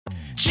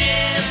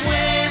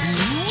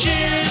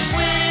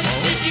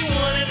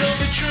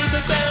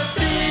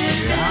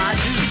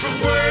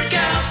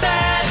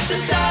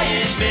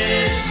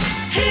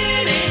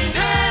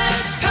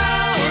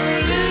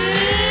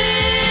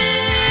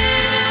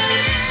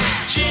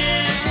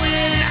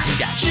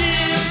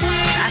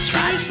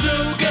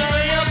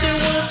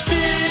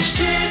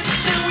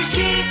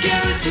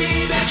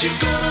you're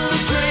gonna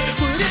look great.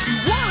 But if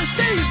you wanna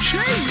stay in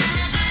shape,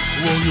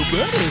 well, you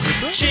better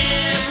hit the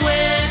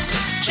GymWits.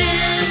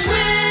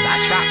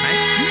 That's right,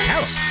 man. You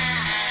tell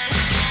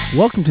 'em.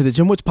 Welcome to the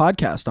GymWits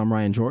Podcast. I'm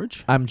Ryan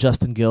George. I'm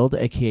Justin Guild,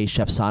 a.k.a.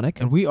 Chef Sonic.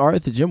 And we are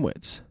at the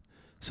GymWits.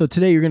 So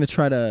today you're going to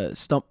try to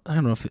stump, I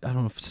don't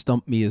know if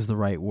stump me is the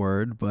right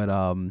word, but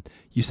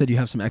you said you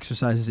have some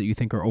exercises that you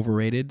think are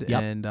overrated,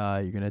 Yep. and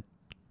you're going to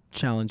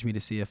challenge me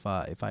to see if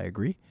I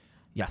agree.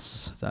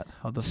 Yes. Is that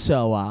how the...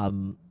 So,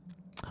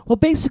 well,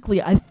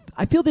 basically, I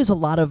feel there's a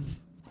lot of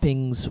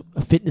things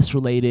fitness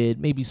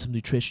related, maybe some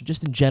nutrition,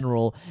 just in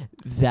general,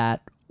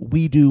 that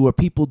we do or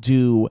people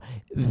do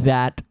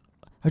that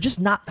are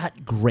just not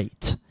that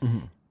great.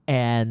 Mm-hmm.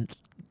 And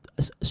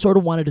sort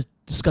of wanted to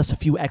discuss a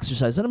few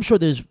exercises. And I'm sure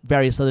there's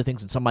various other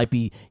things, and some might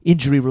be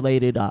injury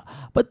related.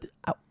 But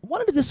I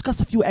wanted to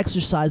discuss a few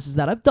exercises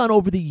that I've done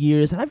over the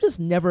years, and I've just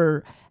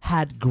never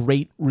had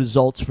great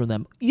results from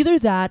them. Either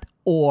that,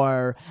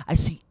 or I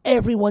see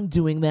everyone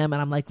doing them,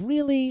 and I'm like,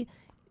 really?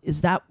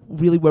 Is that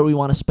really where we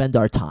want to spend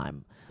our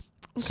time?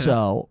 Okay.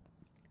 So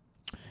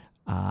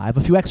I have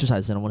a few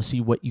exercises, and I want to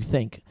see what you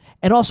think.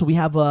 And also, we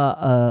have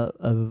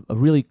a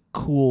really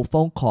cool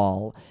phone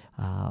call.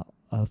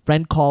 A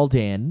friend called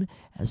in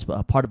as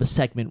a part of a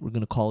segment. We're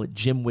going to call it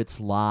GymWits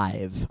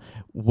Live,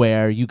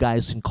 where you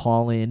guys can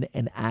call in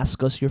and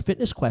ask us your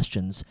fitness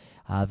questions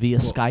via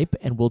Skype,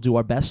 and we'll do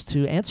our best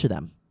to answer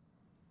them.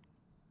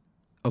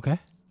 Okay.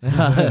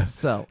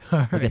 So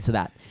we'll get to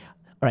that.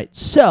 All right.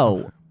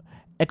 So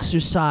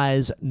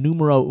exercise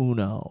numero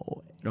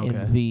uno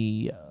in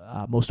the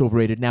most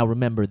overrated. Now,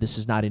 remember, this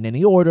is not in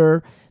any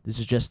order. This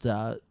is just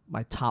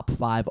my top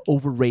 5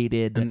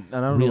 overrated. And I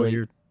don't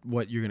know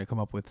what you're going to come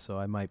up with, so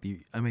I may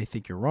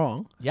think you're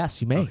wrong.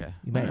 Yes, you may. Okay.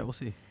 You may. All right, we'll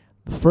see.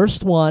 The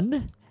first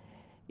one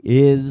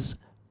is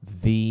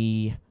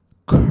the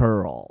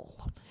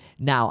curl.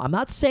 Now, I'm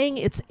not saying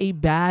it's a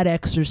bad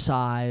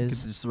exercise.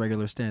 It's just a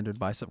regular standard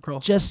bicep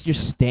curl. Just your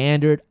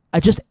standard,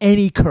 just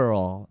any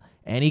curl.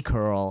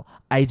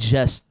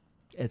 It's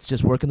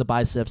just working the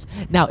biceps.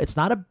 Now, it's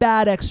not a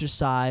bad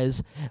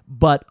exercise,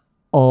 but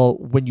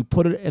when you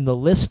put it in the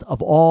list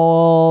of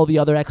all the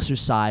other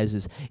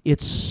exercises,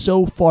 it's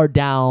so far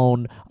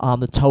down on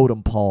the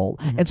totem pole.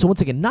 Mm-hmm. And so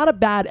once again, not a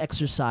bad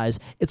exercise.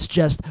 It's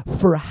just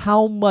for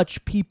how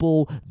much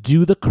people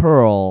do the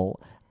curl,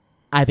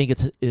 I think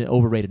it's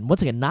overrated. And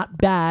once again, not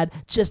bad,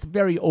 just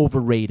very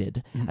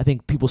overrated. Mm-hmm. I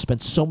think people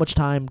spend so much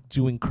time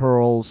doing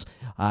curls.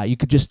 You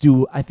could just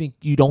I think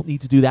you don't need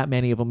to do that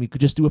many of them. You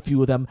could just do a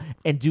few of them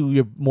and do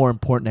your more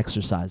important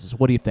exercises.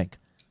 What do you think?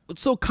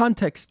 So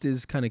context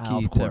is kind of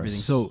key to everything.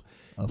 So,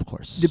 of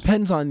course,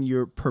 depends on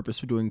your purpose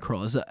for doing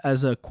curl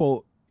as a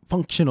quote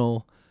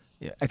functional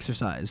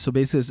exercise. So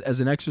basically,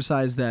 as an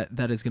exercise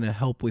that is going to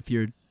help with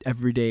your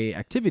everyday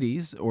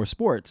activities or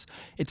sports,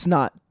 it's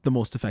not the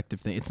most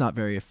effective thing. It's not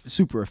very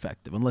super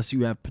effective unless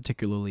you have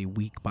particularly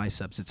weak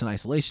biceps. It's an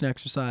isolation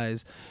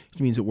exercise,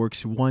 which means it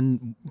works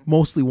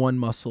mostly one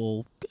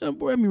muscle. I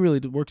mean, really,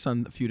 it works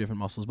on a few different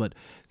muscles, but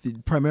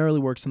it primarily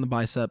works on the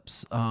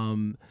biceps.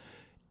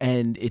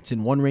 And it's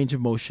in one range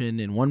of motion,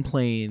 in one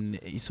plane.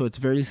 So it's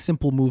a very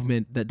simple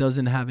movement that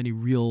doesn't have any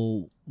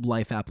real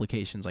life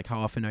applications. Like, how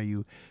often are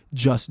you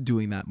just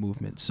doing that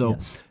movement? So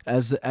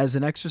yes, as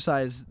an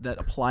exercise that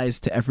applies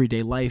to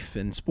everyday life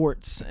and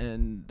sports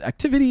and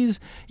activities,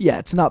 yeah,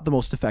 it's not the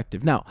most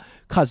effective. Now,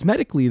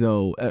 cosmetically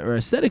though, or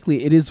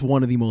aesthetically, it is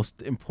one of the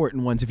most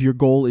important ones. If your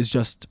goal is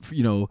just,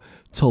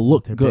 to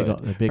look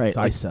good, big right?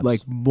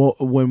 biceps.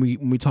 When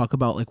we talk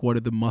about like what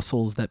are the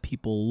muscles that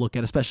people look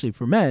at, especially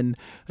for men,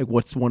 like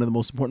what's one of the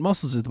most important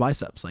muscles is the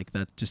biceps. Like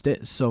that just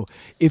is. So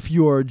if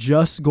you're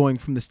just going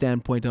from the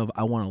standpoint of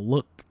I want to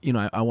look,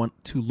 I want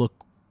to look,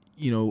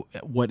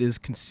 what is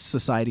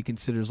society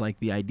considers like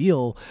the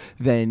ideal,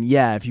 then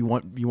yeah, if you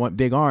want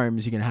big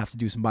arms, you're gonna have to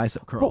do some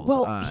bicep curls.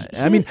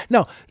 I mean,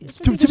 no.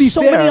 To be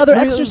so fair, many other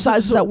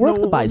exercises that work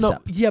the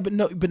bicep.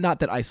 But not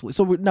that isolate.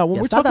 So when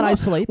we're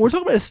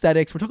talking about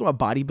aesthetics, we're talking about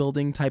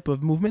bodybuilding type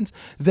of movements.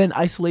 Then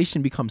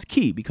isolation becomes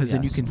key because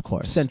then you can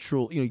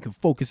you can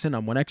focus in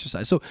on one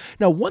exercise. So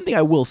now, one thing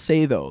I will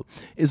say though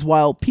is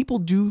while people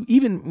do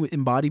even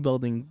in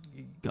bodybuilding,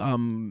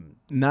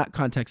 in that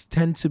context,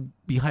 tend to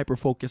be hyper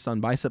focused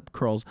on bicep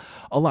curls,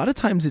 a lot of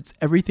times it's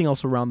everything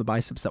else around the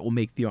biceps that will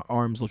make the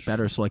arms look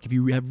better. So like if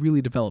you have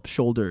really developed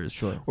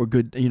shoulders or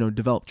good,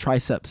 developed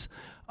triceps,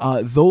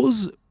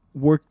 those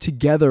work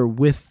together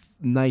with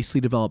nicely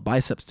developed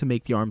biceps to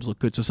make the arms look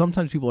good. So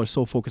sometimes people are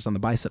so focused on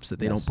the biceps that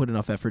they don't put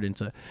enough effort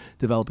into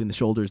developing the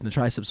shoulders and the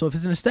triceps. So if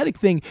it's an aesthetic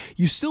thing,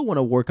 you still want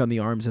to work on the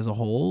arms as a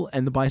whole,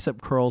 and the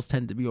bicep curls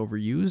tend to be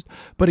overused.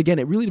 But again,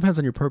 it really depends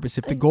on your purpose.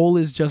 If the goal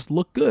is just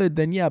look good,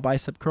 then yeah,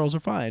 bicep curls are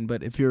fine.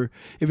 But if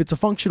it's a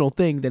functional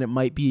thing, then it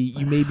might be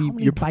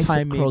your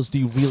bicep curls do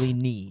you really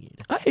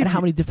need? and how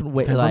many different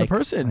ways? Depends on the Like,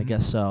 person. I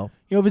guess so.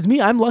 You know, if it's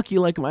me, I'm lucky.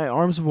 Like my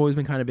arms have always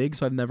been kind of big,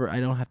 so I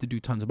don't have to do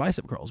tons of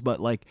bicep curls. But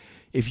like,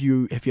 if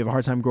you have a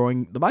hard time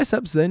growing the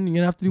biceps, then you're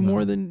gonna have to do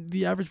more than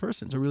the average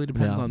person. So it really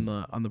depends on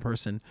the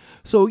person.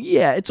 So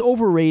yeah, it's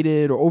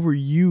overrated or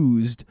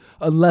overused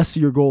unless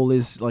your goal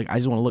is like I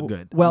just want to look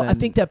good. Well, I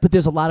think that, but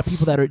there's a lot of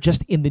people that are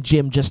just in the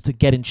gym just to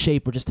get in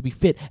shape or just to be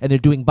fit, and they're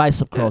doing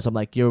bicep curls. I'm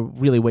like, you're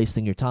really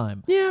wasting your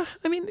time. Yeah,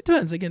 I mean, it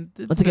depends. Again,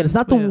 Once again, it's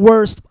not the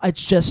worst.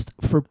 It's just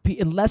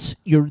unless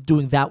you're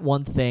doing that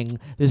one thing,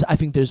 I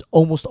think there's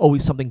almost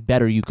always something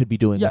better you could be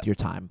doing with your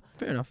time.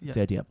 Fair enough. That's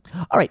the idea.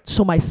 All right,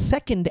 so my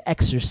second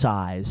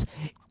exercise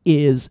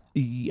is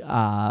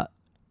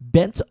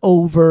bent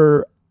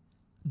over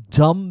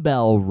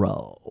dumbbell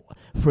row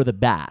for the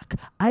back.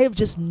 I have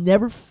just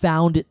never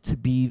found it to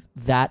be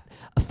that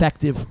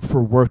effective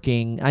for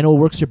working. I know it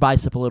works your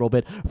bicep a little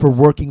bit for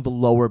working the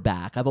lower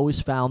back. I've always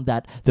found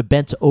that the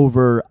bent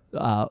over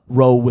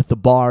row with the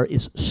bar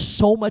is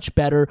so much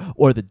better,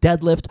 or the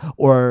deadlift,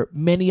 or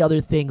many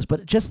other things.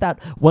 But just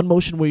that one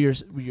motion where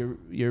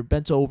you're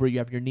bent over, you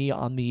have your knee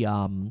on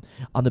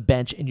the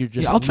bench, and you're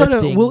just I'll try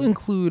lifting. We'll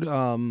include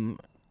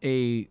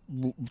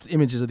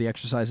images of the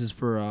exercises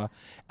for app users.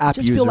 I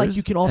just feel like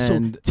you can also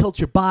tilt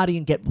your body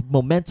and get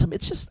momentum. I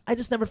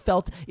just never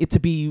felt it to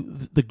be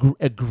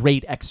a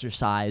great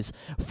exercise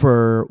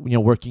for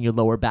working your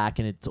lower back,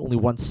 and it's only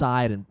one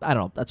side. And I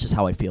don't know. That's just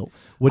how I feel.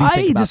 What do you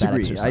think about that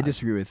exercise? I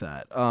disagree with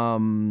that.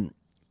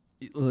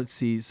 Let's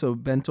see. So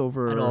bent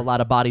over. I know a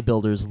lot of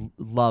bodybuilders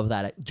love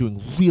that,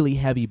 doing really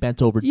heavy bent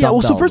over. Yeah.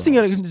 Well, so first thing you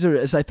rows. got to consider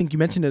is I think you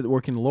mentioned it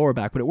working the lower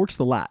back, but it works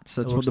the lats.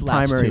 That's what the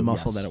primary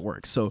muscle that it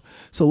works. So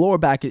lower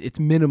back, it's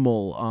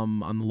minimal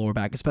on the lower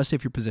back, especially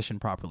if you're positioned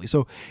properly.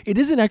 So it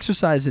is an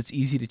exercise that's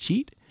easy to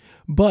cheat.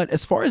 But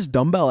as far as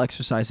dumbbell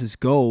exercises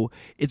go,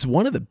 it's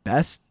one of the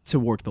best to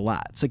work the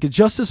lats. Like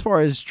just as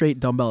far as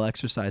straight dumbbell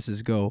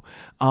exercises go.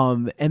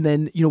 And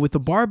then with the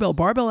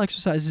barbell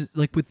exercises,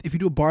 like if you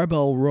do a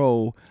barbell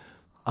row.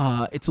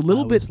 It's a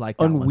little bit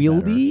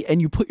unwieldy,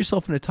 and you put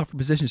yourself in a tougher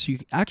position, so you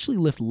actually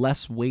lift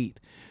less weight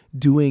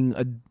doing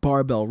a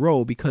barbell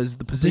row because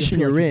the position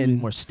you're in,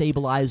 more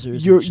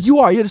stabilizers. You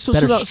are. So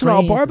now a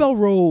strength. barbell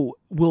row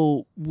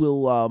will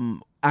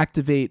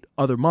activate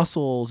other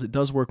muscles. It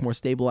does work more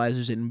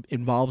stabilizers. It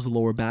involves the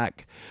lower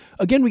back.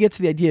 Again, we get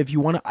to the idea if you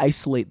want to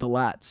isolate the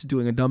lats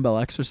doing a dumbbell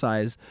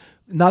exercise.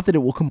 Not that it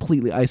will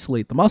completely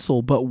isolate the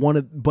muscle, but one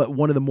of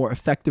the more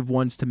effective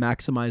ones to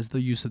maximize the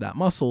use of that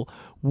muscle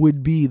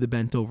would be the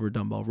bent over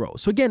dumbbell row.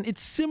 So again,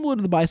 it's similar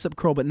to the bicep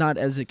curl, but not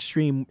as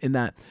extreme in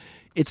that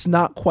it's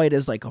not quite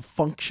as like a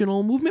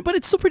functional movement, but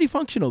it's still pretty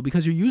functional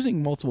because you're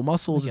using multiple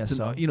muscles. It's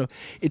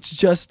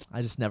just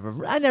I never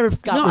got No,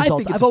 results. I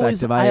think it's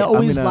effective. I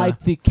always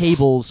liked the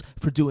cables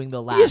for doing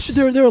the lats. Yes,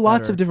 there are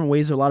lots of different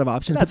ways, there are a lot of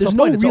options, but there's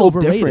no real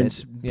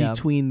difference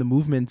between the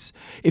movements.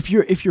 If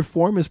your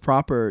form is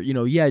proper,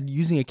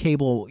 using a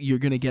cable, you're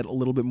going to get a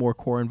little bit more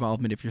core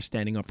involvement if you're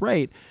standing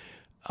upright.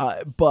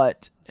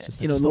 But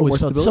a little more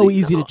stability. It's so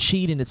easy to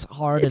cheat, and it's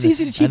hard. It's and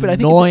easy to cheat, but I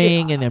think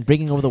annoying, and then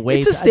bringing over the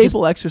weights. It's a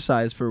staple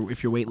exercise for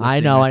if you're weightlifting.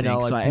 I know. I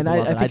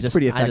think it's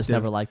pretty effective. I just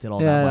never liked it all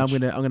that much.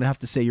 I'm gonna have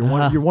to say you're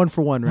one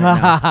for one right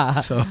now.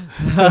 So,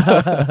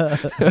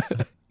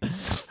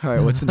 all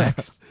right, what's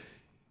next?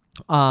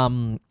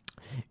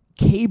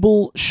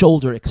 Cable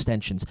shoulder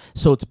extensions.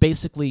 So it's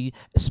basically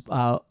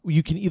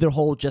you can either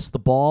hold just the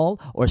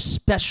ball, or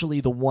especially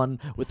the one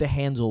with the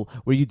handle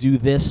where you do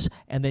this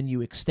and then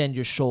you extend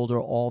your shoulder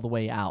all the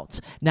way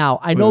out. Now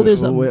I know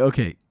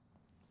okay.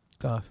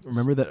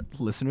 Remember that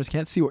listeners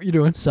can't see what you're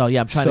doing. So yeah,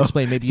 I'm trying to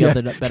explain. Maybe you have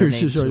the better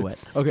name to it.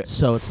 Okay.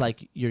 So it's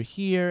like you're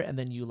here and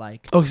then you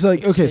like. Oh, so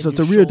it's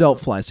a rear delt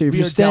fly. So if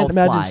you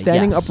imagine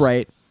standing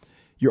upright,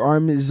 your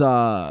arm is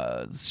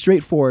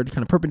straight forward,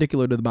 kind of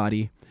perpendicular to the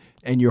body,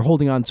 and you're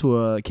holding onto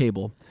a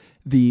cable.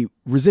 The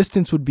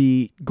resistance would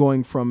be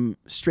going from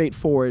straight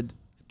forward,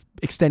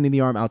 extending the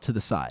arm out to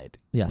the side.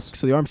 Yes.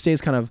 So the arm stays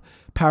kind of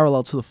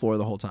parallel to the floor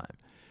the whole time.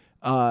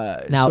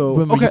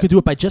 Remember, you could do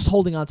it by just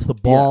holding onto the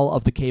ball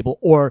of the cable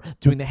or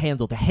doing the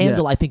handle. The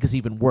handle, I think, is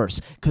even worse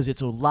because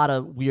it's a lot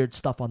of weird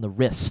stuff on the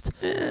wrist.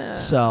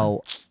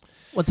 So,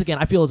 once again,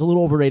 I feel it's a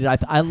little overrated.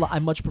 I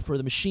much prefer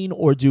the machine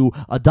or do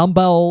a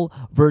dumbbell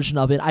version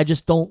of it. I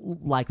just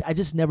don't like. I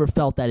just never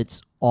felt that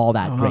it's all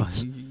that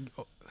great.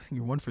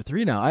 You're 1 for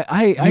 3 now.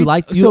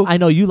 I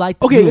know you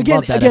like. Okay,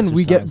 again,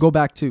 we go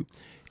back to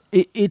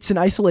it's an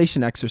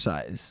isolation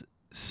exercise.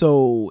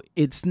 So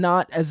it's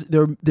not as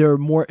there are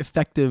more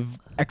effective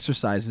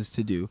exercises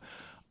to do.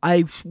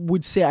 I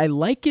would say I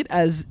like it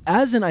as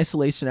an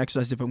isolation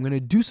exercise. If I'm going to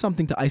do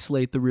something to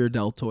isolate the rear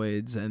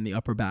deltoids and the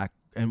upper back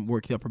and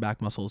work the upper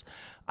back muscles,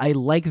 I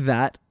like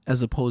that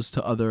as opposed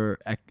to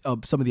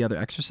some of the other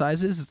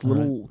exercises. It's a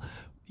little,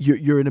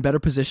 you're in a better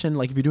position.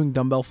 Like if you're doing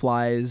dumbbell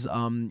flies, it's a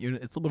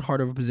little bit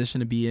harder of a position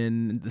to be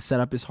in. The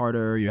setup is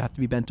harder. You have to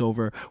be bent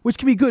over, which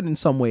can be good in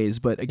some ways.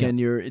 But again,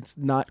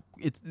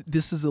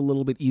 this is a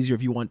little bit easier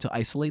if you want to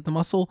isolate the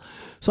muscle.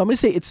 So I'm going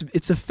to say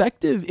it's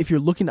effective if you're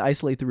looking to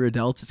isolate the rear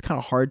delts. It's kind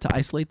of hard to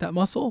isolate that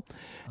muscle.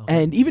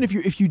 Okay. And even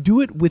if you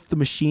do it with the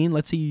machine,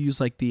 let's say you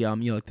use like the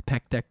like the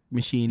pec deck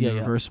machine, the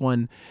reverse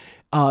one.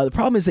 The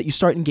problem is that you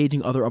start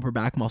engaging other upper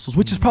back muscles,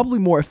 which is probably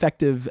more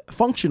effective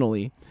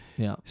functionally.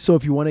 Yeah. So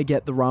if you want to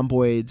get the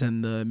rhomboids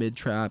and the mid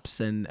traps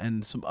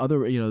and some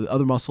other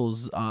other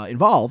muscles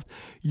involved,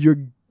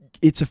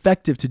 it's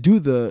effective to do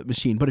the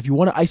machine. But if you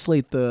want to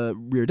isolate the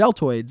rear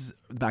deltoids,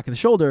 the back of the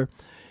shoulder,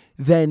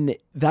 then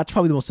that's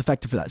probably the most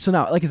effective for that. So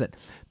now, like I said,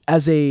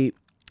 as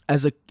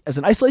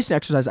an isolation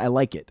exercise, I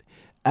like it.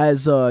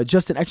 As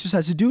just an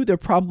exercise to do, they're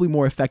probably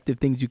more effective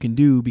things you can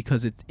do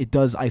because it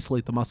does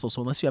isolate the muscle.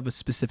 So unless you have a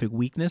specific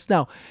weakness,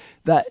 now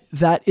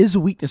that is a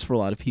weakness for a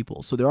lot of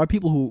people. So there are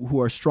people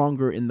who are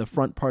stronger in the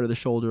front part of the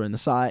shoulder and the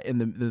side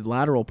and the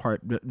lateral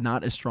part, but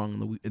not as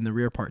strong in the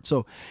rear part.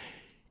 So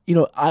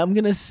I'm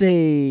gonna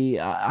say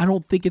I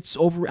don't think it's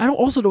over. I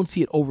don't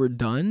see it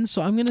overdone.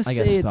 So I'm gonna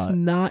say it's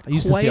not. I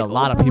used to see a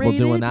lot of people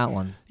doing that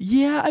one.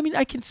 Yeah, I mean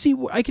I can see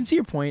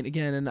your point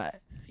again, and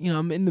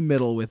I'm in the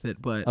middle with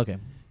it, but okay.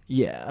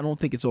 Yeah, I don't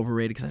think it's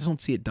overrated because I just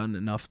don't see it done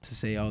enough to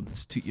say,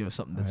 that's too,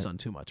 something that's done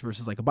too much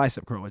versus like a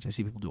bicep curl, which I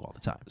see people do all the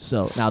time.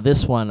 So now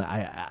this one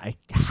I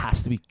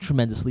has to be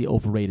tremendously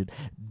overrated.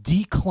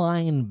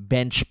 Decline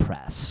bench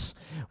press,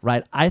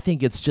 right? I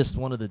think it's just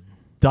one of the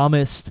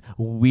dumbest,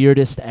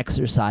 weirdest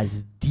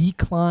exercises.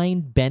 Decline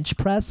bench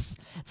press.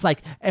 It's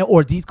like,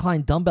 or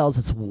decline dumbbells.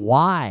 It's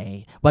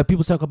why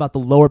people talk about the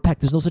lower pec.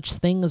 There's no such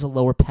thing as a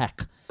lower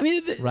pec. I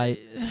mean, right.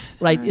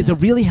 Is it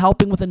really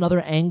helping with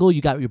another angle?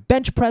 You got your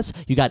bench press.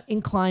 You got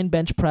incline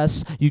bench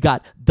press. You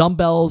got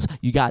dumbbells.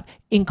 You got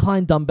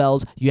incline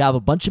dumbbells. You have a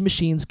bunch of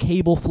machines,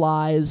 cable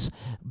flies,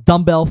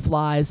 dumbbell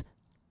flies,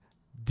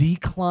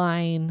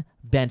 decline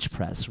bench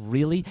press.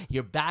 Really?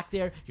 You're back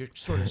there. You're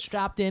sort of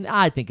strapped in.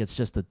 I think it's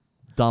just a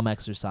dumb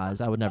exercise.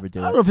 I would never do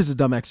it. I don't know if it's a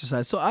dumb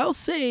exercise. So I'll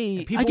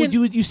say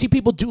you see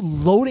people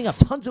loading up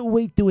tons of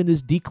weight doing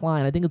this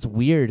decline. I think it's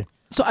weird.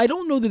 So I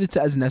don't know that it's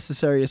as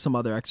necessary as some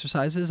other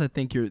exercises. I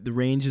think the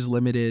range is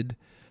limited.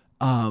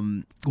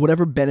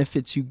 Whatever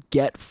benefits you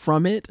get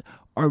from it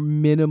are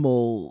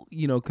minimal,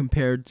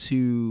 compared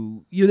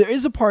to there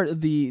is a part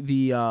of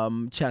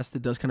the chest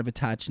that does kind of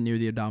attach near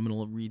the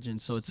abdominal region.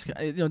 So it's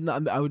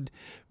I would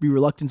be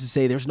reluctant to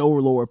say there's no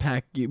lower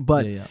pec,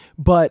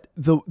 but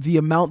the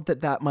amount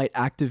that might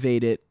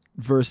activate it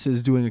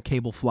versus doing a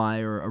cable fly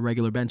or a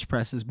regular bench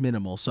press is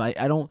minimal. So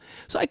I don't.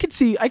 So I could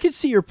see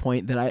your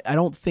point that I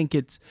don't think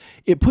it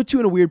puts you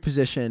in a weird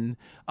position.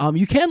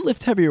 You can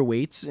lift heavier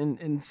weights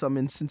in some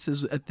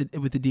instances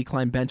with the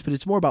decline bench, but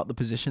it's more about the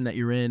position that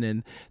you're in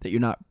and that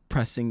you're not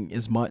pressing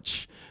as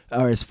much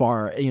or as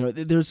far.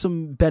 There's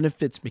some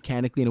benefits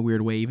mechanically in a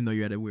weird way, even though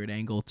you're at a weird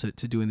angle to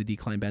doing the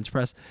decline bench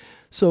press.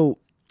 So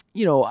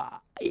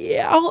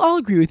yeah, I'll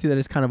agree with you that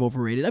it's kind of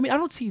overrated. I mean, I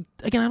don't see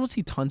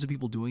tons of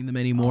people doing them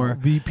anymore.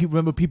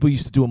 Remember, people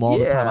used to do them all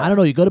the time. I don't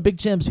know. You go to big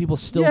gyms, people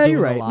still do them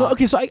you're right. a lot. No,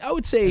 okay, so I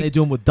would say and they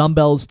do them with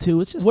dumbbells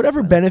too. It's just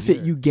whatever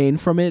benefit you gain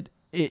from it.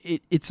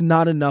 It's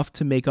not enough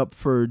to make up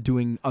for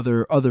doing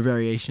other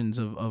variations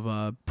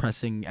of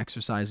pressing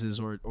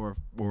exercises or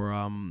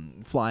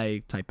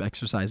fly type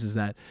exercises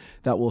that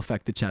will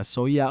affect the chest.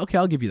 So yeah, okay,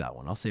 I'll give you that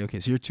one. I'll say okay.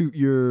 So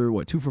you're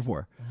what, 2 for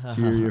 4?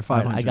 So you're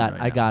 500.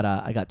 I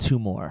got 2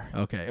 more.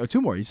 Okay,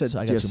 2 more. You said so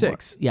you have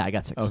 6. Yeah, I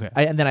got 6. Okay,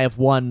 and then I have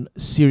one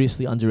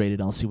seriously underrated.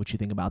 I'll see what you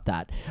think about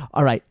that.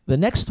 All right, the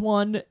next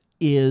one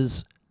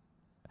is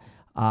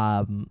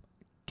calf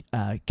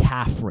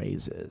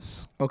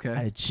raises.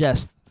 Okay,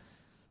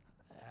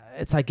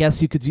 I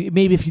guess you could do,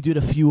 maybe if you did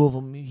a few of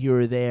them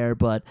here or there,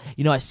 but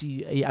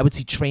I would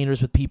see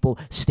trainers with people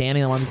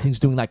standing on these things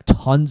doing like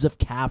tons of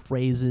calf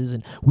raises,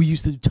 and we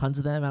used to do tons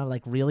of them, and I'm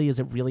like, really? Is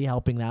it really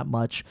helping that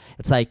much?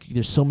 It's like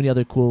there's so many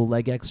other cool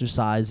leg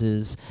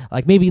exercises.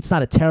 Like maybe it's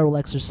not a terrible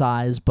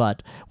exercise,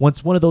 but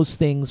once one of those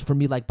things for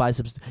me, like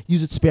biceps,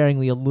 use it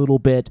sparingly a little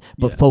bit,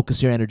 but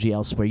focus your energy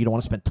elsewhere. You don't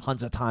want to spend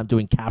tons of time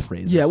doing calf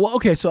raises. Yeah, well,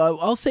 okay, so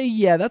I'll say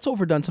that's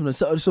overdone sometimes.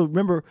 So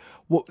remember,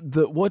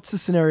 what's the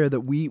scenario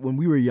that when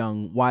we were young,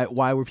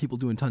 why were people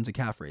doing tons of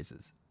calf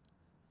raises?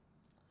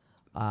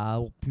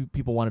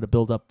 People wanted to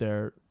build up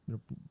their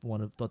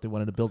thought they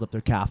wanted to build up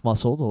their calf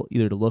muscles,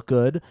 either to look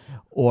good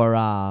or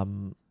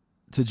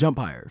to jump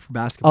higher for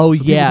basketball. Oh,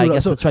 so yeah, I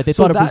guess that's right. They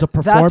thought it was a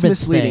performance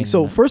that's misleading thing.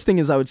 So first thing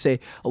is, I would say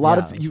a lot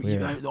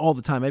of all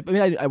the time. I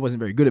mean, I wasn't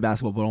very good at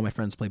basketball, but all my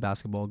friends played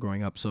basketball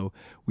growing up, so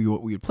we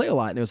would play a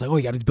lot, and it was like, oh,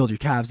 you got to build your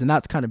calves, and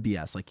that's kind of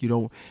BS. Like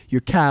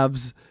your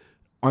calves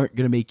aren't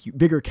going to make you,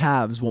 bigger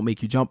calves won't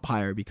make you jump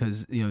higher,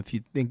 because if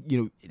you think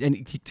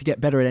and to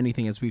get better at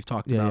anything, as we've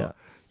talked about,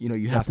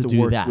 you have to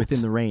work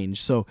within the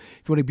range. So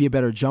if you want to be a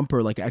better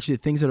jumper, like actually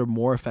the things that are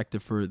more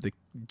effective for the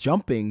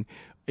jumping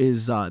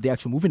is the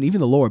actual movement. Even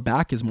the lower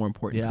back is more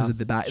important because of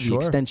the back, the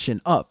extension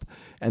up,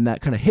 and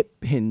that kind of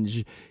hip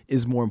hinge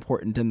is more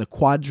important. And the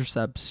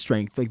quadriceps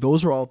strength, like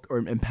those are all,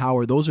 and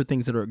power, those are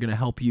things that are going to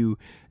help you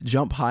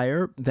jump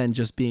higher than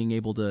just being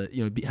able to,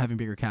 having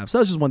bigger calves. So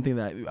that's just one thing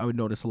that I would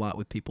notice a lot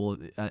with people.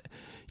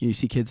 You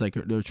see kids like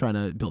they're trying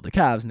to build their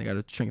calves and they got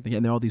to shrink them,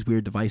 and there are all these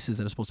weird devices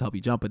that are supposed to help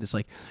you jump. But it's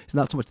like it's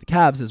not so much the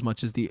calves as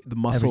much as the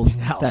muscles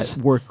that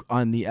work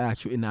on the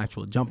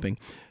actual jumping.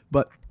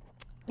 But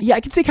yeah, I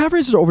can say calf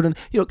raises are overdone.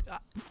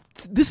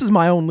 This is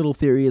my own little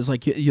theory. Is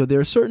like there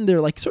are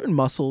certain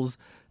muscles.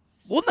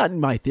 Well, not in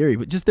my theory,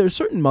 but just there are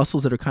certain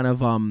muscles that are kind of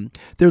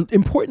they're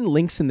important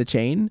links in the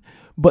chain,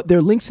 but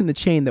they're links in the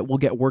chain that will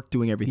get work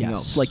doing everything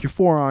else. Like your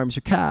forearms,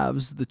 your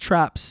calves, the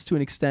traps to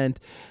an extent.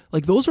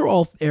 Like those are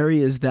all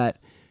areas that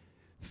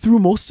through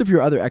most of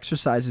your other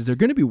exercises they're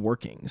going to be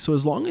working. So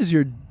as long as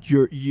you're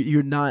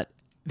not,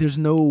 there's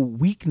no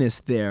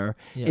weakness there.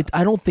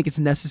 I don't think it's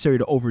necessary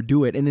to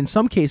overdo it. And in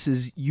some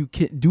cases,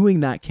 doing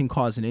that can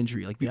cause an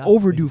injury. Like if you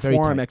overdo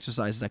forearm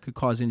exercises, that could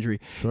cause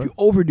injury. If you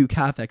overdo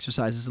calf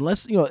exercises,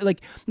 unless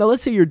like now,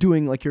 let's say you're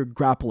doing like your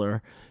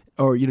grappler,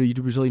 or you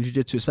do Brazilian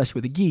Jiu-Jitsu, especially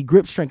with a gi.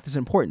 Grip strength is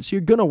important, so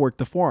you're gonna work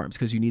the forearms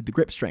because you need the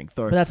grip strength.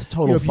 Or but that's a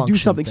total. If you do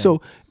something, thing.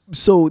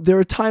 So there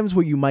are times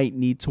where you might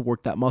need to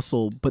work that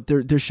muscle, but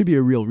there should be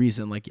a real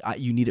reason. Like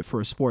you need it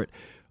for a sport.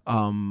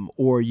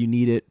 Or you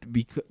need it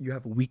because you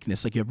have a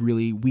weakness, like you have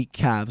really weak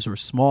calves or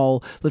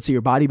small. Let's say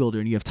you're a bodybuilder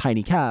and you have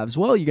tiny calves.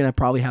 Well, you're gonna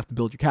probably have to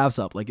build your calves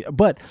up.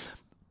 But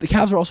the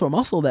calves are also a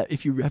muscle that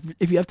if you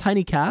have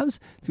tiny calves,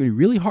 it's gonna be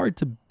really hard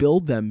to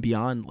build them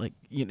beyond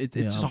it's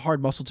just a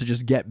hard muscle to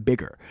just get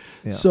bigger.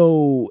 Yeah.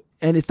 So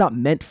and it's not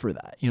meant for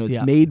that.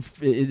 It's made.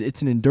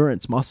 It's an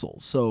endurance muscle.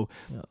 So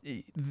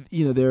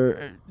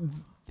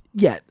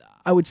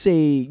I would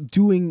say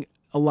doing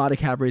a lot of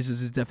calf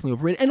raises is definitely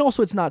overrated, and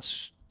also it's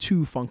not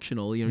too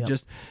functional,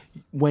 just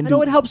when I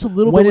know it helps a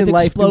little bit with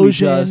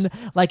explosion.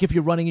 Like if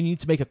you're running and you need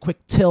to make a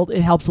quick tilt,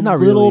 it helps a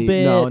little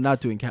bit. No, not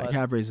doing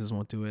calf raises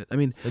won't do it. I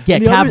mean,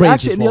 calf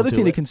raises. And the other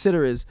thing to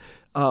consider is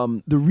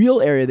the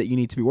real area that you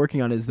need to be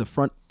working on is the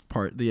front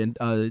part, the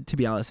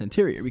tibialis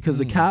anterior, because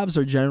the calves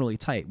are generally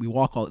tight. We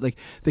walk like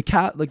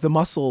the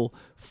muscle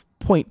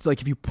points,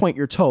 like if you point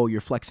your toe,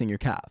 you're flexing your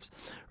calves,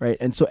 right?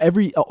 And so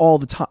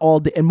all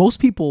day, and most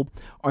people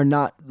are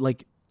not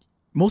like.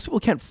 Most people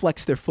can't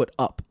flex their foot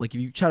up. Like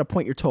if you try to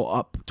point your toe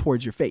up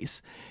towards your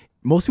face,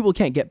 most people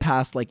can't get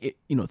past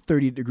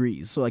 30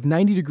 degrees. So like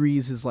 90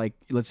 degrees is like,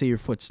 let's say your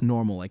foot's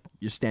normal, like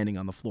you're standing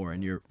on the floor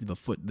and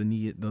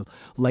the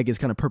leg is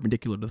kind of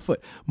perpendicular to the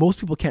foot. Most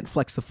people can't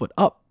flex the foot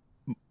up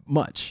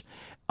much.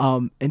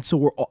 And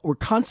so we're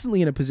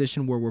constantly in a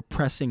position where we're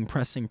pressing.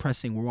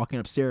 We're walking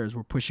upstairs.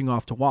 We're pushing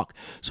off to walk.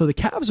 So the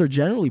calves are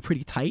generally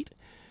pretty tight.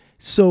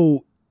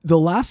 So the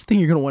last thing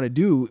you're going to want to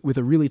do with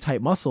a really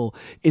tight muscle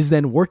is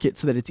then work it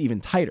so that it's even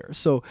tighter.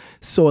 So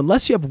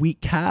unless you have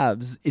weak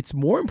calves, it's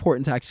more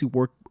important to actually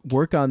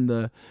work on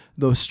the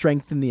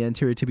strength in the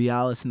anterior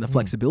tibialis and the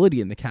flexibility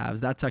in the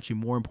calves. That's actually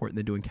more important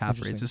than doing calf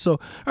raises. So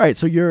all right,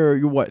 so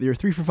you're what? You're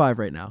 3 for 5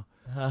 right now.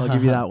 I'll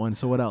give you that one.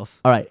 So what else?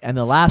 All right, and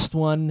the last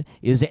one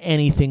is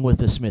anything with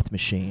the Smith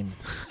machine.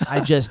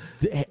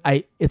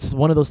 It's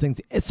one of those things.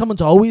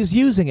 Someone's always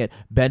using it.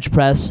 Bench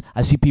press.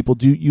 I see people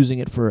using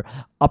it for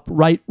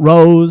upright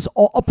rows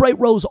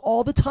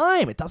all the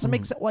time. It doesn't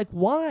make sense. Like,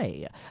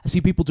 why? I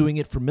see people doing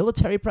it for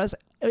military press,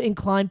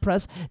 incline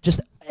press, just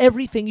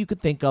everything you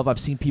could think of. I've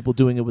seen people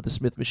doing it with the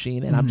Smith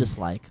machine, and I'm just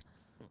like,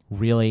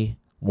 really?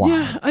 Why?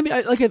 Yeah, I mean,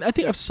 I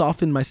think I've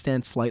softened my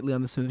stance slightly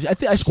on the Smith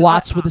machine.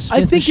 Squats with the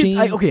Smith machine.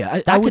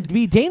 That would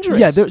be dangerous.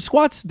 Yeah,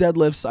 squats,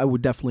 deadlifts, I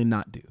would definitely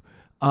not do.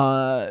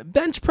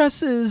 Bench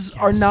presses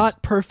are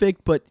not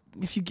perfect, but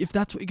if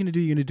that's what you're gonna do,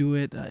 you're gonna do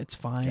it. It's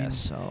fine. Yes,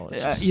 so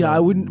I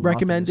wouldn't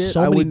recommend it.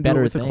 So I wouldn't do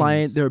it with things. a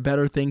client. There are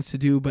better things to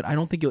do, but I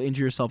don't think you'll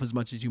injure yourself as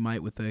much as you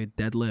might with a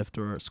deadlift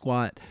or a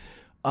squat.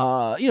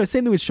 Same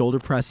thing with shoulder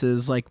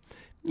presses. Like,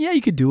 yeah,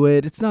 you could do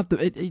it. It's not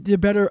there are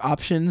better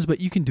options,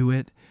 but you can do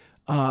it.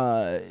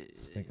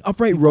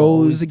 Upright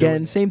rows,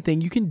 again, same thing.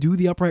 You can do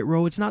the upright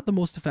row. It's not the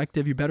most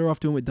effective. You're better off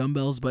doing it with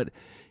dumbbells, but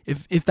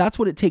if that's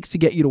what it takes to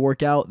get you to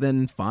work out,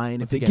 then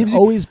fine. If it gives you,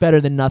 always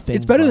better than nothing.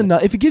 It's better than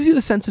nothing. If it gives you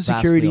the sense of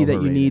security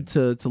that you need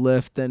to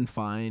lift, then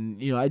fine.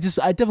 I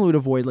definitely would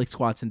avoid like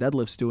squats and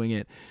deadlifts doing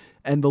it.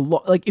 And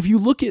if you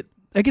look at,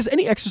 I guess,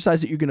 any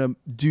exercise that you're gonna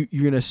do,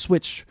 you're gonna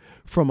switch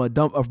from a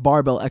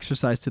barbell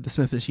exercise to the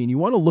Smith machine. You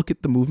want to look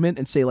at the movement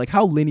and say, like,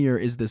 how linear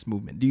is this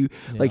movement? Do you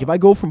like, if I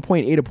go from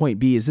point A to point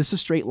B, is this a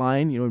straight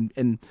line?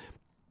 And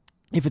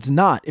if it's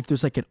not, if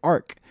there's like an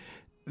arc,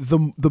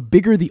 the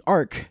bigger the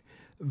arc,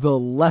 the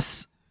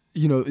less,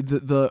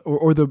 the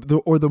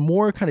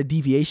more kind of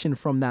deviation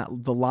from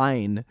the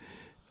line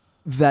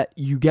that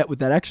you get with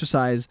that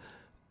exercise,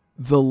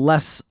 the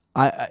less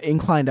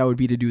inclined I would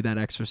be to do that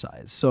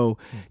exercise. So,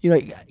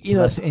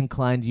 less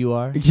inclined you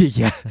are.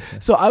 Yeah.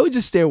 So I would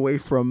just stay away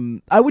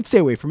from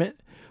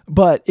it.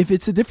 But if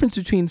it's a difference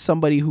between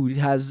somebody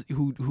who's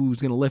going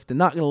to lift and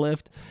not going to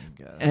lift,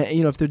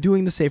 if they're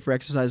doing the safer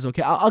exercise,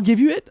 okay, I'll give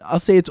you it. I'll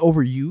say it's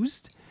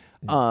overused.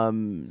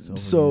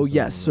 So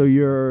yes, so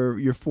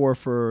you're 4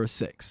 for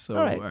 6. So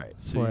all right.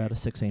 So 4 out of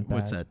 6 ain't bad.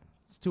 What's that?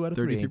 It's 2 out of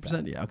 3.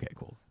 33%. Yeah. Okay.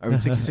 Cool. Or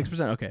 66%.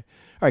 Okay. All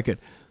right. Good.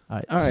 All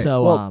right. All right.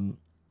 So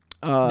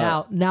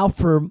well, now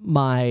for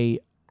my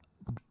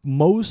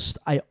most,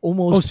 I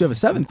almost. So you have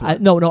a 7th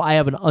one. No, I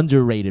have an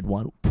underrated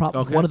one.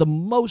 Okay. One of the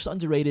most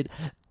underrated,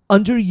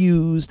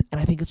 underused,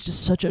 and I think it's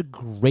just such a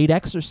great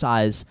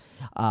exercise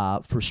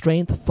for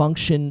strength,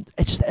 function,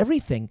 it's just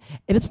everything.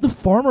 And it's the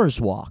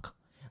farmer's walk.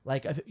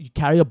 Like, you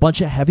carry a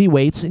bunch of heavy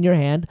weights in your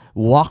hand,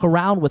 walk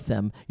around with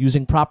them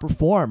using proper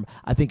form.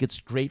 I think it's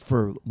great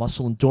for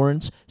muscle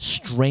endurance,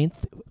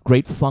 strength,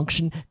 great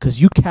function, because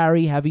you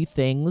carry heavy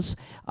things.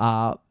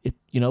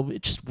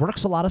 It just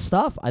works a lot of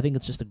stuff. I think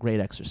it's just a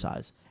great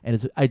exercise,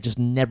 and I just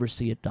never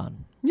see it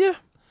done. Yeah.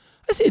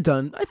 I see it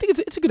done. I think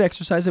it's a good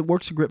exercise. It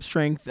works for grip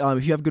strength.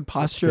 If you have good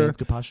posture,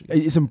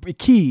 it's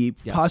key.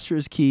 Yes. Posture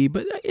is key,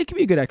 but it can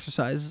be a good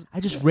exercise. I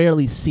just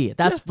rarely see it.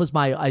 That was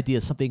my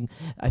idea. Something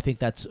I think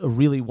that's a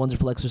really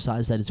wonderful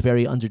exercise that is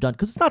very underdone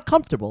because it's not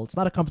comfortable. It's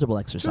not a comfortable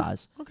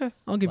exercise. Sure. Okay,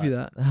 I'll give you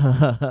that.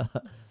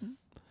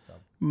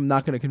 I'm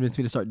not going to convince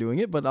me to start doing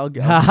it, but I'll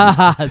give you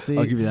that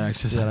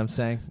exercise. See what I'm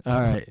saying? All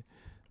right.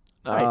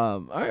 All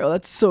right.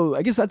 Well,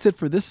 I guess that's it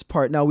for this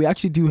part. Now we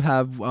actually do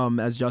have,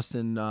 as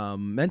Justin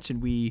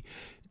mentioned, we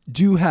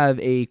do have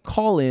a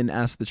call-in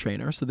Ask the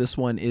Trainer. So this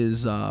one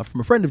is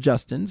from a friend of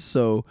Justin's.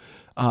 So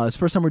it's the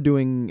first time we're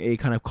doing a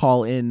kind of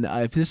call-in.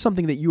 If this is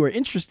something that you are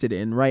interested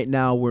in right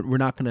now, we're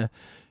not going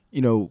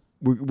to,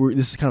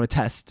 this is kind of a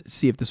test to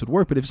see if this would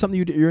work. But if it's something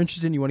you're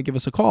interested in, you want to give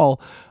us a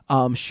call,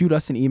 shoot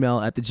us an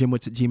email at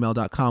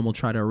thegymwits@gmail.com. We'll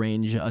try to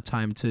arrange a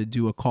time to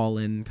do a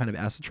call-in, kind of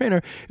Ask the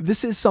Trainer. If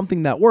this is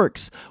something that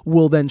works,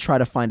 we'll then try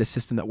to find a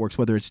system that works,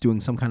 whether it's doing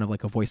some kind of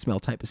like a voicemail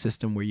type of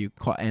system where you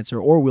answer,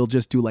 or we'll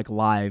just do like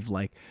live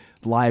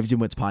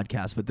GymWits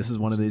Podcast. But this is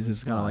one of these. This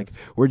is kind of like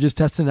we're just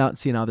testing it out and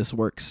seeing how this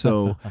works.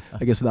 So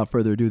I guess without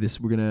further ado,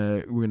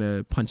 we're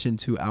gonna punch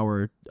into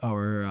our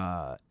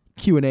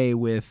Q&A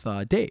with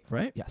Dave,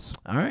 right? Yes.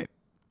 All right.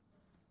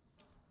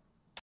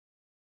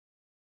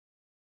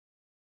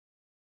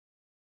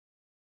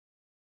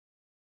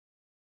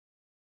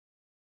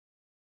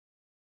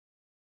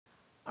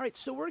 All right,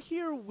 so we're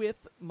here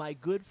with my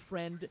good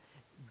friend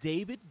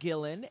David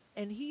Gillen,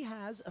 and he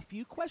has a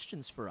few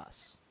questions for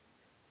us.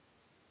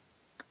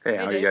 Hey,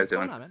 how are you guys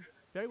doing? What's going on, man?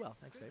 Very well,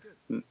 thanks,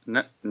 Dave.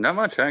 Not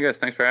much, I guess.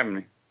 Thanks for having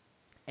me.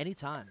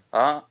 Anytime.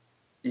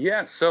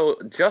 Yeah, so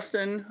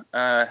Justin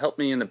helped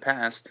me in the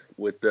past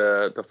with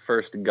the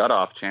first gut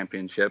off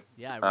championship.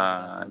 Yeah, I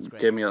remember that was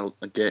great.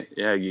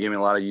 You gave me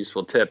a lot of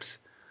useful tips,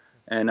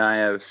 and I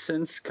have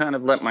since kind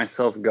of let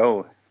myself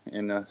go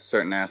in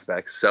certain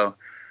aspects. So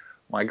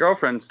my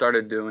girlfriend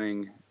started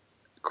doing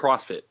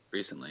CrossFit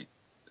recently,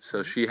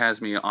 so she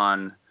has me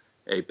on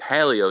a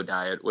paleo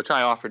diet, which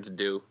I offered to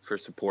do for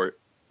support.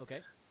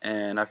 Okay.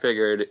 And I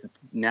figured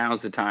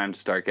now's the time to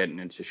start getting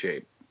into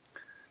shape.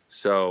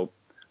 So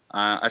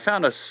I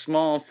found a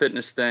small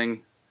fitness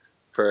thing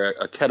for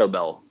a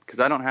kettlebell because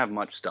I don't have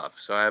much stuff.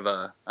 So I have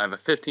a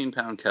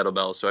 15-pound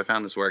kettlebell. So I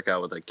found this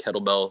workout with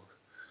kettlebell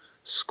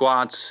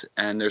squats,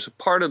 and there's a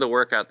part of the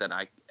workout that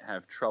I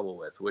have trouble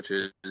with, which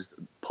is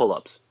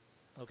pull-ups.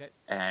 Okay.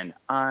 And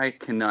I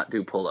cannot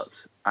do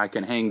pull-ups. I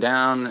can hang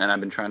down, and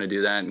I've been trying to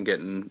do that and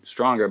getting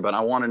stronger, but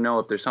I want to know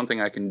if there's something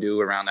I can do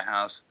around the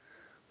house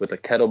with a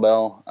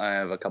kettlebell. I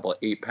have a couple of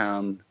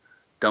 8-pound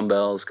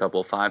dumbbells, a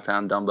couple of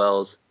 5-pound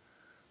dumbbells,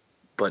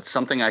 but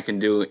something I can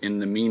do in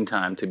the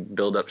meantime to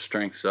build up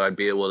strength so I'd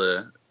be able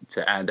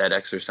to add that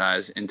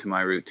exercise into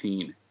my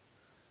routine.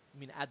 I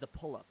mean, add the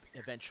pull-up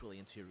eventually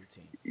into your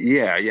routine.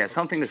 Yeah,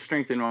 something to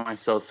strengthen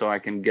myself so I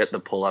can get the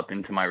pull-up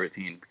into my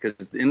routine.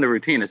 Because in the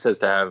routine it says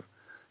to have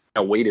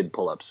weighted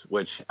pull-ups,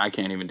 which I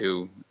can't even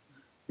do,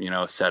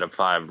 a set of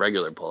 5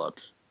 regular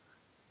pull-ups.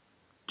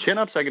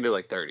 Chin-ups I can do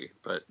like 30,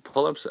 but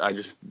pull-ups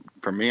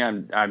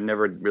I've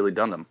never really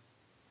done them.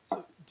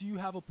 So do you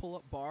have a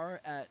pull-up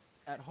bar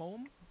at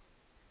home?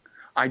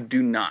 I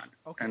do not,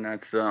 okay. And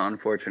that's the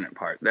unfortunate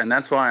part. And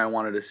that's why I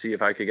wanted to see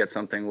if I could get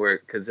something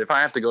because if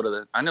I have to go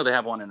to I know they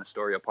have one in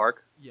Astoria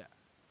Park. Yeah.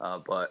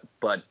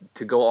 But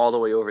to go all the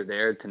way over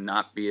there to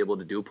not be able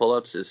to do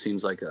pull-ups, it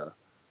seems like a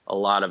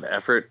lot of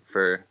effort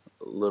for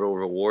little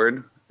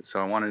reward.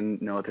 So I want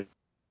to know if there's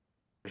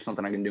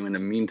something I can do in the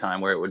meantime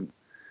where it would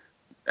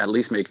at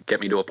least get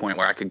me to a point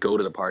where I could go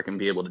to the park and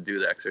be able to do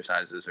the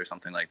exercises or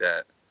something like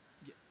that.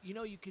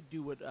 You could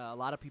do what a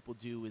lot of people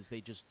do is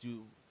they just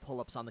do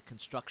pull-ups on the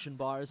construction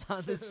bars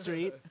on the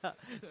street,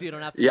 so you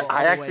don't have to go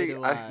all the way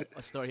to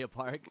Astoria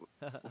Park.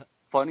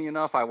 Funny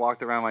enough, I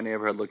walked around my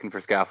neighborhood looking for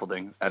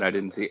scaffolding, and I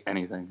didn't see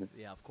anything.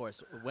 Yeah, of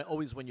course.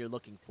 Always when you're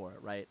looking for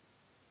it, right?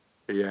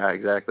 Yeah,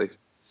 exactly.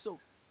 So,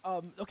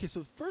 okay,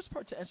 so first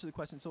part to answer the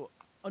question. So,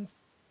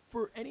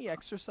 for any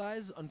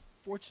exercise,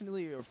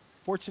 unfortunately or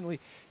fortunately,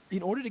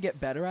 in order to get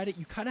better at it,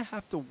 you kind of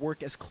have to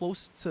work as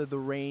close to the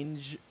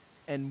range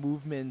and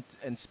movement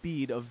and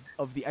speed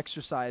of the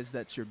exercise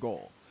that's your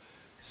goal.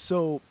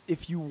 So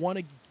if you want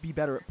to be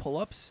better at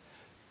pull-ups,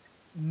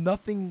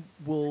 nothing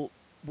will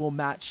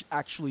match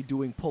actually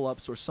doing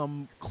pull-ups or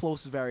some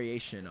close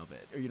variation of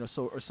it, or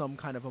or some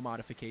kind of a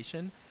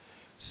modification.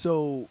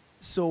 So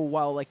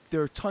while like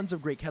there are tons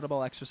of great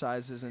kettlebell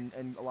exercises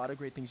and a lot of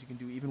great things you can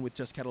do even with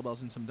just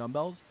kettlebells and some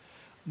dumbbells,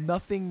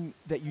 nothing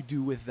that you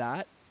do with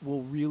that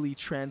will really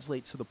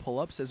translate to the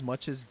pull-ups as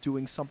much as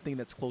doing something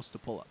that's close to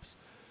pull-ups.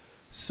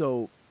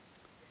 So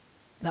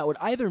that would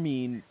either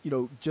mean,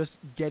 just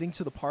getting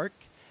to the park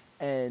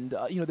and,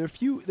 there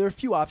are a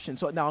few options.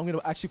 So now I'm going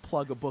to actually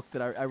plug a book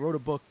that I wrote a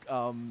book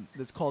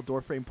that's called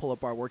Door Frame Pull-Up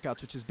Bar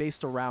Workouts, which is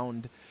based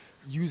around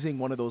using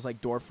one of those like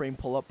door frame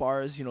pull-up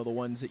bars, the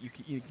ones that you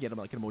can get them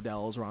like in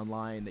Models or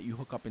online that you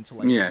hook up into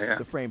like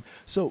the frame.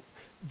 So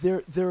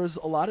there's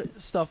a lot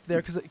of stuff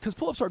there because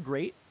pull-ups are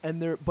great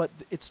but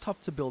it's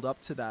tough to build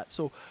up to that.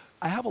 So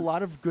I have a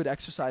lot of good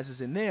exercises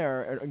in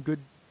there and good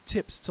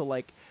tips to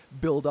like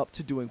build up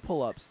to doing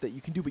pull-ups that you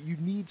can do, but you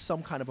need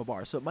some kind of a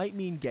bar. So it might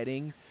mean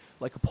getting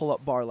like a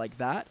pull-up bar like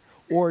that,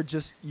 or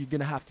just you're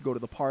gonna have to go to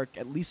the park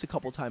at least a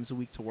couple times a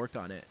week to work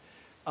on it.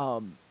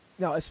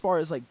 Now, as far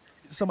as like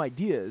some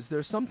ideas,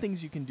 there's some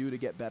things you can do to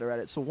get better at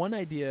it. So one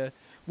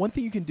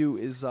thing you can do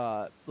is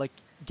like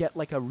get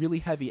like a really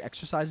heavy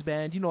exercise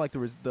band, like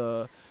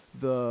the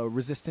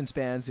resistance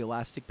bands, the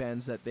elastic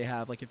bands that they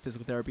have like at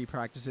physical therapy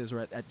practices or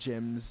at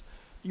gyms.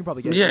 You can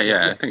probably get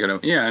I think I know.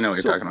 Yeah, I know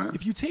what you're talking about.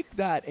 If you take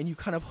that and you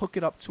kind of hook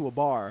it up to a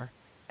bar,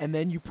 and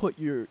then you put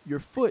your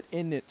foot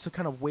in it to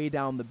kind of weigh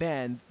down the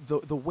band,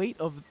 the weight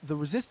of the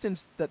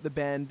resistance that the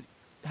band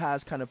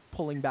has kind of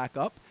pulling back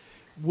up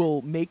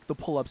will make the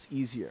pull-ups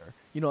easier.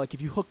 Like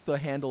if you hook the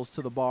handles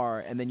to the bar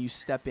and then you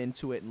step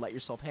into it and let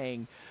yourself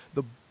hang,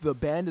 the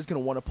band is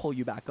going to want to pull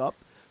you back up.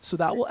 So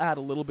that will add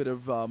a little bit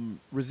of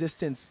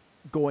resistance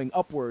going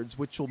upwards,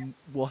 which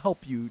will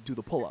help you do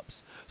the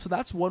pull-ups. So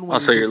that's one way.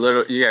 So you're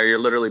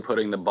literally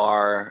putting the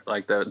bar,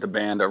 like the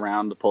band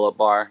around the pull-up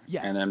bar,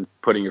 and then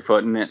putting your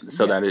foot in it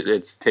so that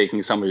it's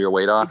taking some of your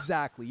weight off.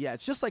 Exactly. Yeah,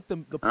 it's just like the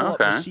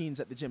pull-up machines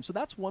at the gym. So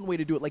that's one way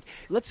to do it. Like,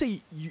 let's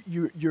say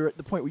you're at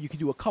the point where you can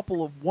do a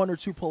couple of 1 or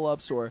 2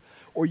 pull-ups, or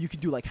you can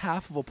do like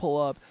half of a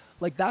pull-up.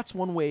 Like that's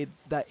one way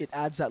that it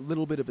adds that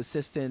little bit of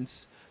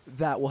assistance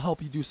that will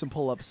help you do some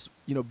pull-ups,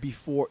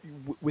 before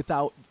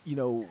without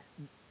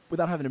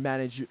having to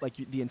manage like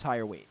the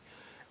entire weight.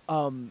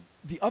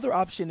 The other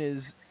option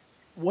is,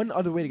 one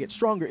other way to get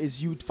stronger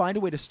is you'd find a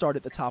way to start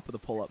at the top of the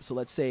pull-up. So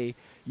let's say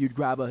you'd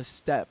grab a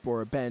step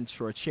or a bench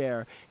or a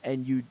chair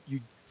and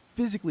you'd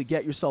physically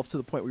get yourself to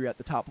the point where you're at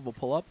the top of a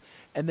pull-up,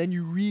 and then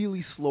you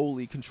really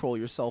slowly control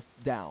yourself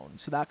down.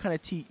 So that kind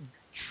of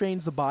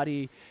trains the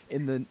body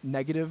in the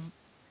negative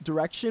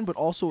direction, but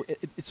also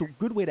it's a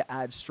good way to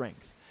add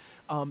strength.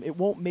 It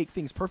won't make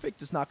things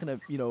perfect. It's not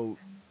going to,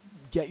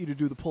 get you to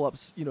do the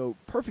pull-ups,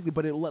 perfectly,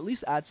 but it will at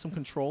least add some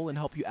control and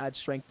help you add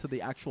strength to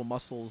the actual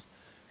muscles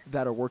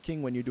that are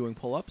working when you're doing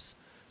pull-ups.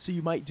 So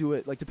you might do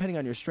it, like depending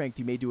on your strength,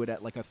 you may do it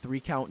at like a 3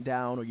 count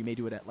down, or you may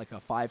do it at like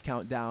a 5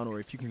 count down, or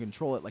if you can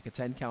control it, like a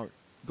 10 count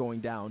going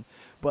down.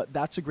 But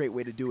that's a great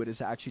way to do it, is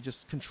to actually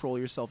just control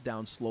yourself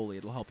down slowly.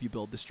 It'll help you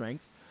build the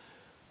strength.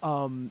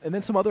 And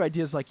then some other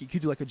ideas, like you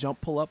could do like a jump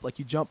pull-up, like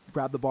you jump,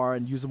 grab the bar,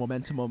 and use the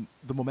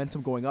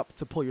momentum going up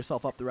to pull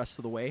yourself up the rest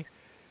of the way.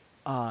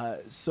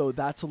 So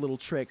that's a little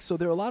trick. So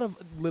there are a lot of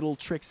little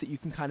tricks that you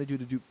can kind of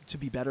do to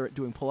be better at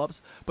doing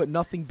pull-ups, but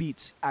nothing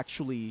beats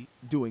actually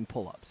doing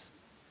pull-ups.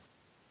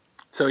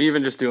 So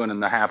even just doing in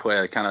the halfway,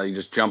 like kind of you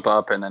just jump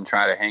up and then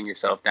try to hang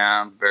yourself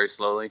down very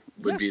slowly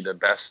would be the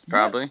best,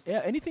 probably.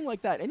 Yeah, anything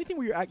like that. Anything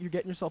where you're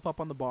getting yourself up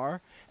on the bar,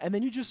 and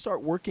then you just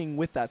start working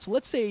with that. So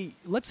let's say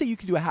you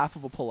could do a half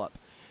of a pull-up.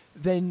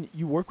 Then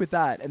you work with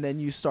that, and then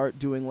you start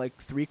doing like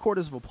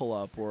 3/4 of a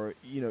pull-up, or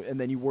and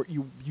then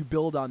you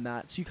build on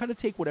that. So you kind of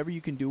take whatever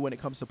you can do when it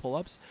comes to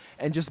pull-ups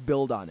and just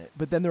build on it.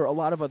 But then there are a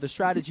lot of other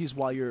strategies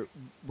while you're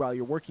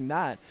working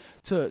that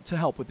to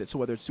help with it. So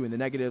whether it's doing the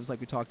negatives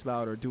like we talked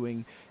about, or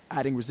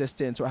adding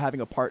resistance, or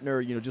having a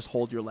partner just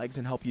hold your legs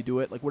and help you do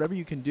it, like whatever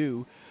you can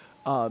do,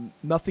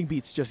 nothing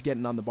beats just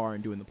getting on the bar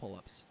and doing the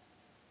pull-ups.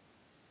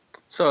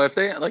 So if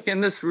they like in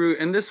this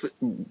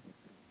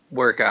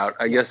workout,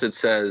 I guess it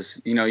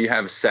says, you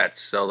have sets.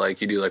 So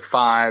like you do like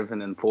 5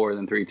 and then 4,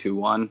 then 3, 2,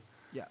 1.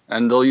 Yeah.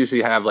 And they'll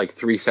usually have like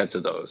 3 sets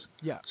of those.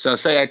 Yeah. So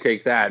say I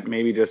take that,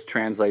 maybe just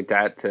translate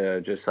that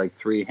to just like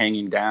 3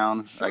 hanging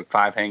down, like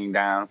 5 hanging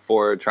down,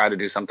 4, try to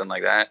do something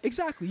like that.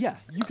 Exactly. Yeah.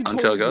 You can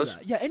until totally it goes. do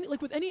that. Yeah. And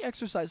like with any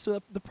exercise,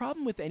 so the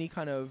problem with any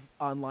kind of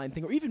online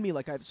thing, or even me,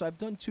 like I've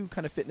done 2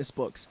 kind of fitness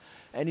books,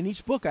 and in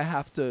each book I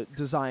have to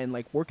design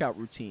like workout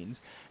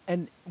routines.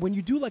 And when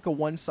you do like a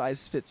one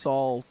size fits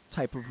all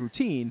type of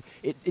routine,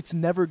 it's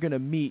never going to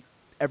meet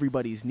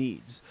everybody's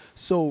needs.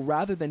 So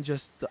rather than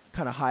just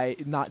kind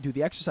of not do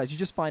the exercise, you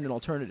just find an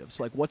alternative.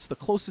 So like, what's the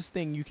closest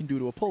thing you can do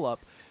to a pull-up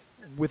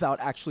without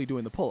actually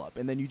doing the pull-up,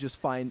 and then you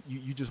just find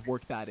you just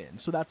work that in.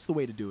 So that's the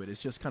way to do it, is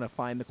just kind of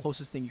find the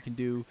closest thing you can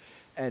do,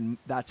 and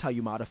that's how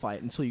you modify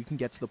it until you can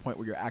get to the point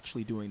where you're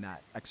actually doing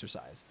that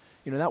exercise.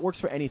 That works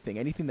for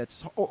anything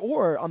that's,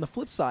 or on the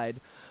flip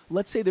side,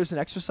 let's say there's an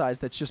exercise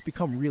that's just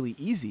become really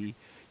easy.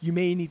 You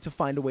may need to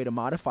find a way to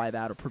modify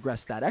that or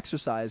progress that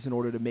exercise in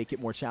order to make it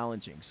more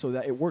challenging, so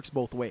that it works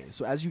both ways.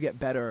 So as you get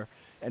better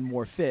and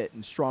more fit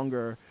and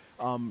stronger,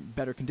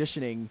 better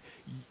conditioning,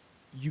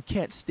 you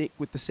can't stick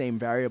with the same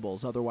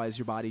variables. Otherwise,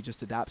 your body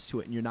just adapts to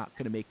it, and you're not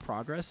going to make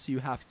progress. So you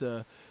have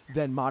to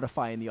then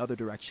modify in the other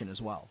direction as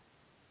well.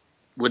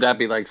 Would that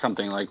be like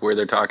something like where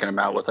they're talking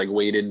about with like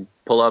weighted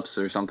pull-ups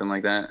or something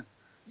like that?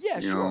 Yeah,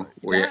 sure.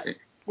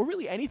 Or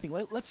really anything.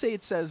 Let's say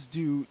it says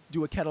do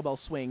a kettlebell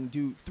swing,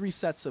 do 3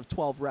 sets of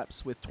 12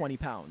 reps with 20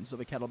 pounds of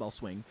a kettlebell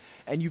swing,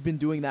 and you've been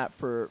doing that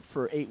for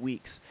 8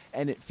 weeks,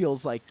 and it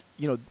feels like,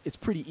 it's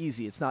pretty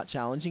easy, it's not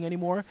challenging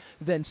anymore,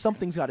 then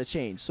something's got to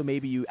change. So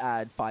maybe you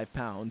add 5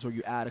 pounds, or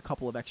you add a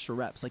couple of extra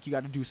reps. Like, you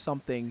got to do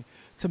something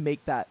to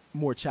make that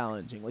more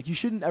challenging. Like, you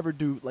shouldn't ever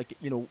do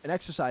an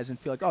exercise and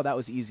feel like, oh, that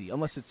was easy,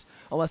 unless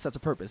that's a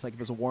purpose, like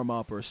if it's a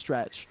warm-up or a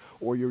stretch,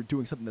 or you're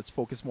doing something that's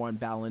focused more on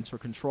balance or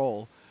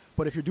control.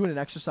 But if you're doing an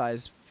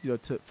exercise,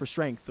 for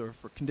strength or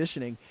for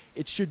conditioning,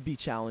 it should be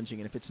challenging.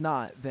 And if it's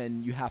not,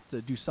 then you have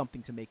to do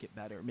something to make it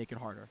better, make it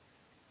harder.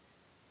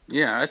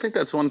 Yeah, I think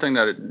that's one thing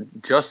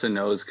that Justin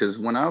knows, because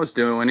when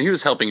he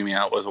was helping me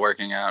out with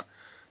working out,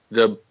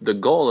 the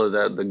goal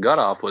of the gut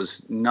off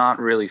was not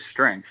really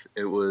strength.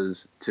 It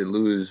was to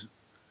lose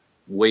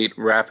weight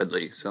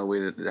rapidly. So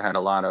we had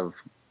a lot of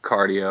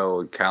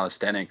cardio and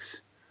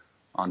calisthenics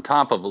on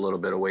top of a little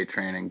bit of weight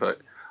training.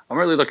 But I'm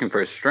really looking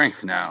for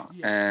strength now.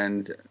 Yeah.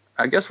 And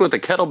I guess with the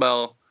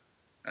kettlebell,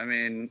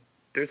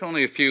 there's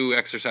only a few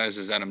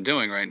exercises that I'm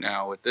doing right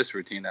now with this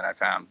routine that I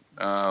found,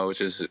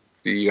 which is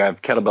you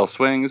have kettlebell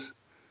swings,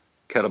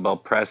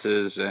 kettlebell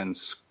presses, and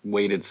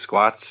weighted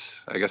squats.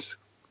 I guess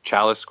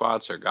chalice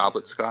squats or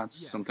goblet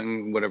squats,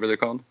 something, whatever they're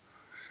called.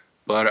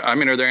 But,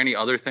 are there any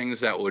other things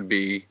that would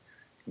be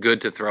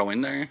good to throw in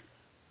there?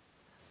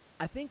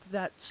 I think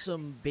that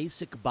some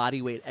basic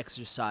body weight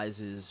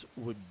exercises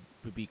would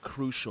be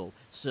crucial.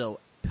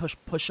 So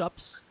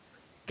push-ups,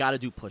 got to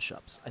do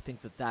push-ups. I think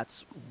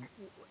that's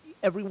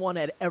everyone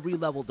at every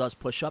level does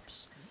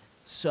push-ups.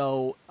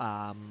 So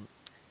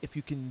if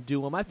you can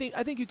do them, I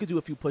think you could do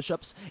a few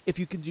push-ups. If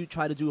you can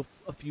try to do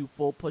a few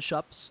full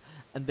push-ups,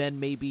 and then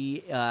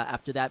maybe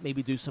after that,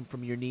 maybe do some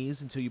from your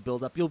knees until you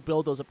build up. You'll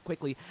build those up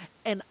quickly.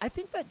 And I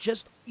think that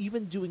just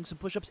even doing some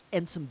push-ups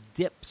and some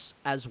dips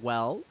as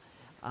well.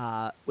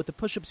 With the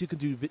push-ups, you could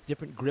do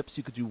different grips.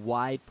 You could do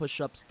wide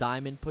push-ups,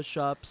 diamond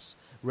push-ups,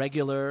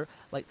 regular,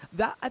 like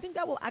that. I think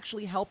that will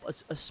actually help a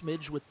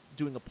smidge with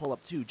doing a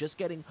pull-up too. Just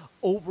getting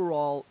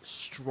overall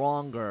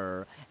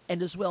stronger,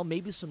 and as well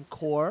maybe some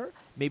core,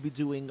 maybe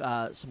doing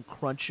some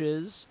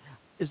crunches.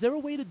 Is there a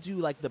way to do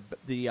like the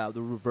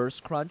reverse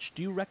crunch?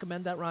 Do you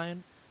recommend that,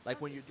 Ryan?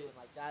 Like when you're doing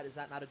like that, is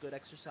that not a good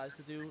exercise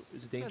to do?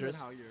 Is it dangerous?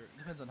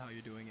 Depends on how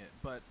you're doing it,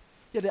 but.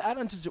 Yeah, to add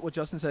on to what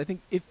Justin said, I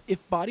think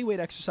if body weight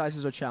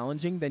exercises are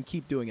challenging, then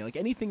keep doing it. Like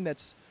anything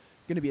that's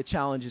going to be a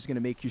challenge is going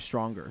to make you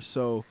stronger.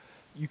 So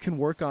you can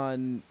work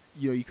on,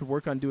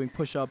 doing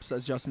push-ups,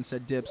 as Justin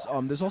said, dips.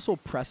 There's also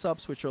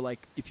press-ups, which are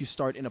like if you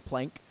start in a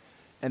plank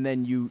and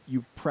then you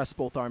press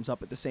both arms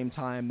up at the same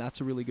time.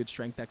 That's a really good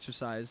strength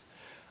exercise.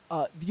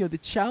 The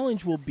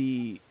challenge will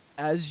be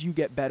as you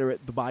get better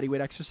at the body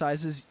weight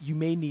exercises, you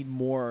may need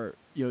more,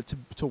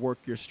 to work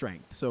your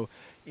strength. So,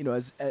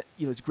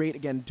 it's great.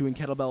 Again, doing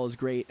kettlebell is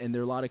great, and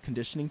there are a lot of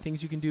conditioning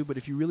things you can do. But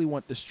if you really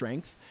want the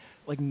strength,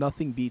 like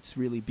nothing beats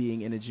really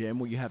being in a gym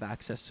where you have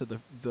access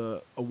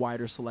to a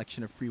wider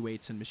selection of free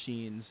weights and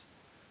machines.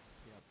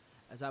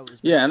 And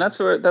that's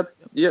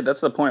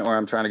that's the point where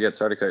I'm trying to get.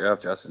 Sorry to cut you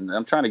off, Justin.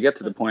 I'm trying to get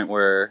to the point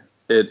where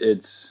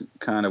it's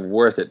kind of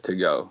worth it to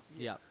go.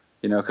 Yeah.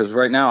 Because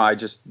right now I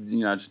just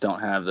don't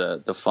have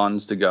the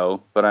funds to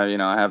go, but I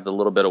have the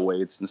little bit of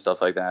weights and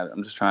stuff like that.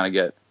 I'm just trying to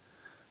get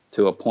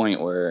to a point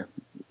where,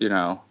 if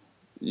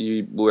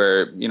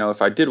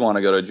I did want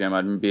to go to a gym,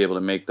 I'd be able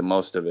to make the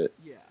most of it.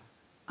 Yeah.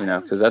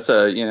 Because that's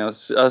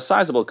a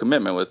sizable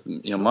commitment with,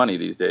 money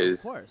these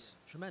days. Of course.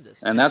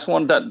 Tremendous. And that's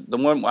the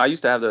one I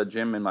used to have the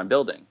gym in my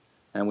building,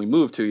 and we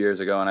moved 2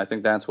 years ago. And I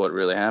think that's what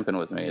really happened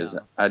with me is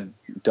I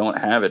don't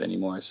have it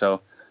anymore.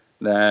 So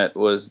that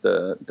was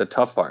the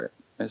tough part.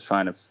 Is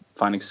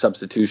finding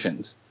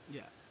substitutions.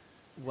 Yeah.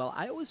 Well,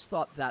 I always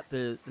thought that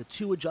the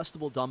 2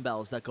 adjustable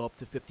dumbbells that go up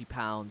to 50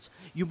 pounds,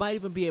 you might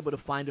even be able to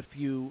find a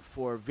few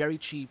for very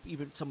cheap,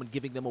 even someone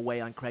giving them away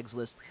on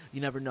Craigslist.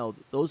 You never know.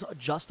 Those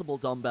adjustable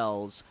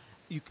dumbbells,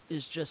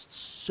 there's just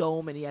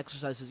so many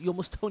exercises. You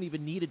almost don't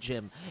even need a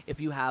gym.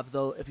 If you have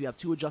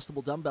 2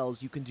 adjustable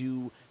dumbbells, you can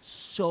do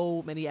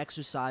so many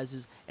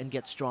exercises and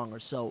get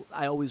stronger. So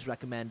I always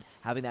recommend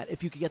having that.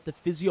 If you could get the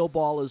physio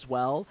ball as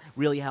well,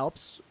 really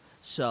helps.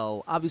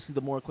 So, obviously,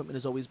 the more equipment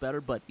is always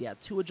better. But,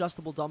 2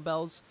 adjustable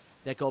dumbbells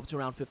that go up to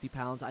around 50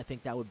 pounds, I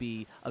think that would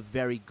be a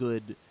very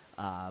good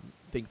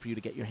thing for you to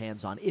get your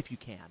hands on, if you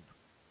can.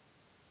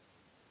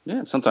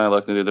 Yeah, it's something I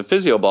like to do. The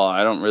physio ball,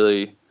 I don't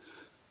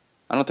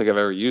think I've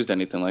ever used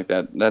anything like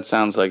that. That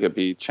sounds like it'd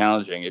be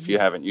challenging if you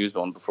haven't used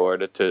one before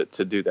to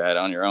do that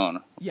on your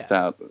own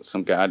without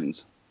some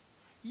guidance.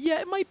 Yeah,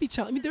 it might be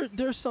challenging. I mean,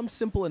 there are some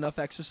simple enough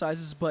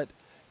exercises, but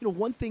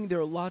one thing, there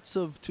are lots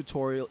of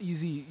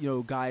easy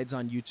guides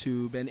on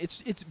YouTube, and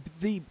it's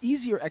the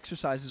easier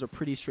exercises are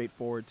pretty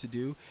straightforward to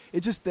do.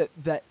 It's just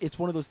that it's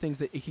one of those things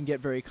that it can get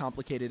very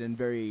complicated and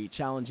very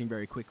challenging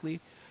very quickly.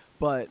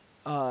 But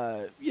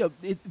but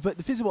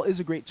the physio ball is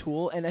a great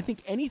tool, and I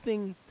think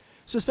anything.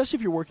 So especially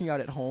if you're working out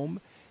at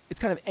home, it's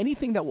kind of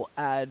anything that will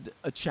add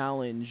a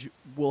challenge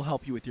will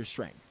help you with your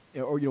strength,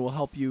 or will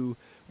help you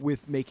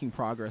with making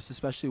progress,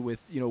 especially with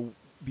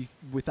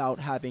without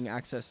having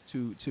access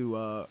to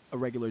a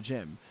regular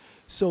gym.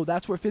 So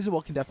that's where physio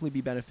ball can definitely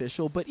be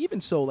beneficial. But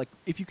even so, like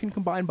if you can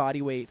combine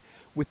body weight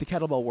with the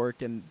kettlebell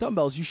work and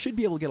dumbbells, you should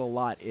be able to get a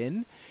lot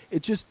in.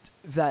 It's just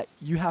that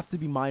you have to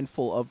be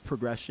mindful of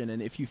progression,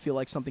 and if you feel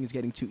like something is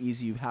getting too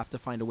easy, you have to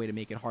find a way to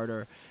make it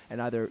harder,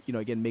 and either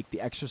again make the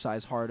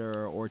exercise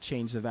harder or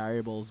change the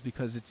variables,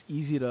 because it's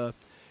easy to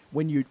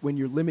when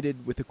you're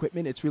limited with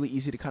equipment, it's really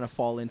easy to kind of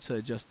fall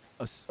into just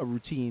a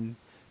routine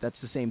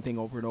that's the same thing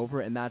over and over,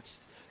 and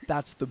that's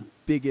the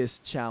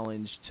biggest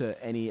challenge to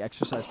any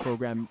exercise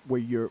program where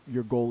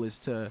your goal is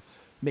to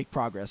make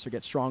progress or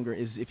get stronger.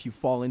 Is if you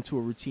fall into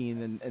a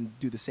routine and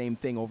do the same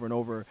thing over and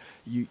over,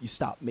 you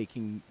stop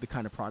making the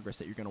kind of progress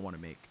that you're going to want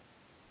to make.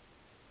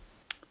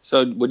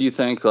 So what do you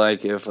think,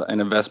 like, if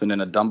an investment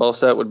in a dumbbell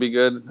set would be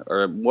good,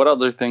 or what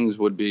other things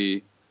would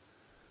be,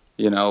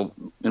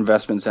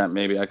 investments that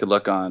maybe I could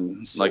look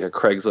on, like a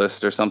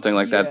Craigslist or something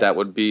like that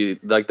would be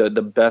like the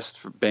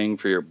best bang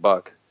for your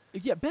buck?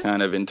 Yeah,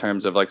 kind of in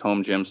terms of like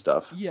home gym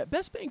stuff. Yeah,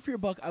 best bang for your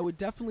buck, I would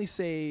definitely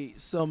say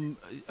some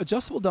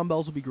adjustable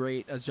dumbbells would be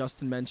great, as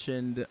Justin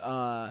mentioned,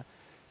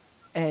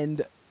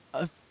 and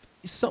a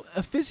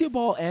physio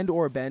ball and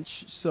or a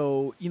bench.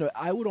 So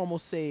I would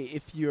almost say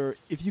if you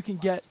can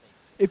get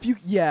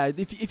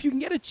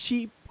a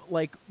cheap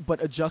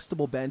but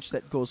adjustable bench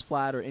that goes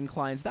flat or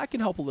inclines, that can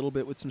help a little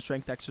bit with some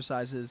strength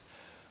exercises.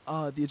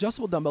 The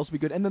adjustable dumbbells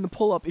would be good, and then the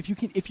pull up, it's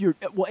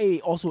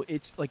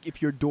like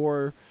if your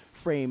door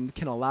frame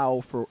can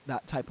allow for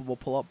that type of a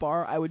pull up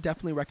bar, I would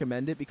definitely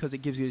recommend it, because it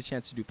gives you a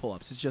chance to do pull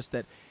ups. It's just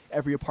that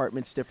every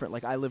apartment's different.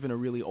 Like I live in a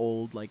really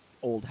old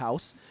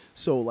house,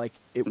 so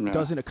it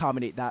doesn't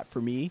accommodate that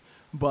for me.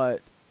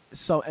 But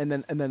and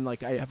then I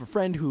have a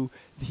friend who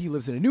he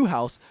lives in a new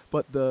house,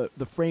 but the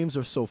frames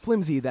are so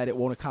flimsy that it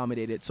won't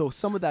accommodate it. So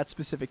some of that's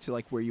specific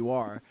to where you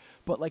are.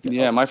 But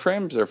my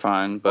frames are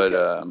fine, but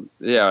okay.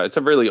 It's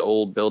a really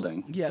old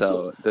building. Yeah,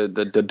 so the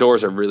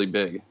doors are really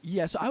big.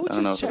 Yeah, so I would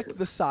just check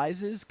the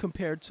sizes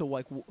compared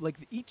to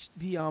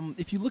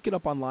if you look it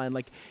up online,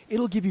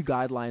 it'll give you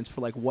guidelines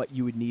for what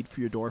you would need for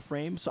your door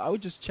frame. So I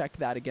would just check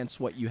that against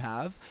what you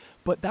have.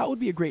 But that would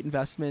be a great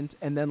investment,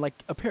 and then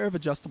a pair of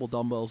adjustable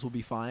dumbbells will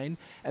be fine,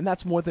 and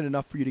that's more than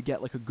enough for you to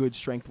get a good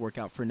strength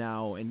workout for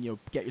now, and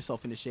get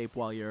yourself into shape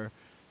while you're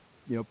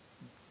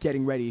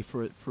getting ready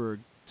for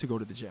to go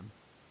to the gym.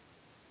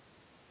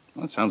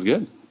 That sounds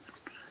good.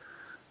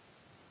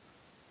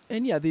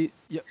 And Justin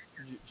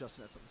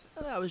had something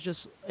to say. I was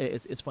just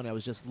it's funny. I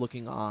was just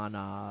looking on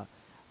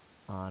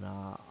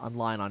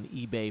online on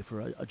eBay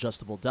for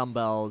adjustable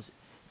dumbbells.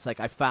 It's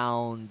I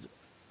found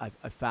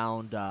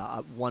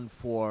one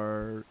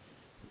for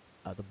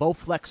the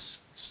Bowflex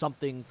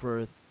something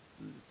for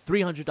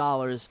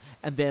 $300,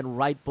 and then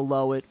right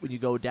below it, when you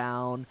go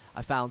down,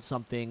 I found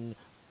something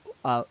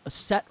a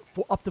set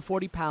for up to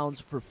 40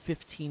 pounds for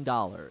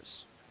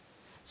 $15.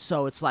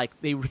 So it's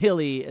they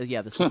really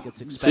the stuff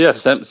gets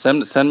expensive.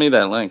 So send me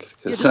that link,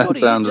 because that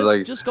sounds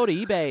just go to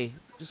eBay.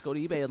 Just go to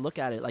eBay and look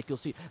at it. You'll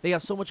see they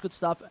have so much good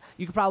stuff.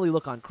 You could probably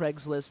look on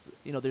Craigslist.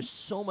 There's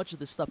so much of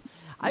this stuff.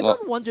 I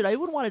even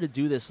wanted to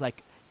do this.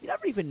 You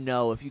never even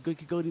know if you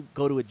could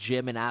go to a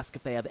gym and ask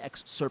if they have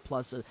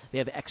surplus. They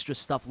have extra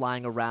stuff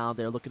lying around.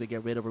 They're looking to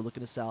get rid of or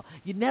looking to sell.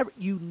 You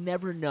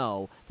never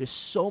know. There's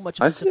so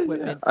much of this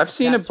equipment. I've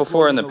seen it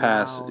before in the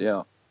past.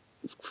 Yeah,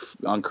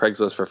 on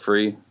Craigslist for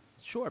free.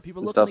 Sure, people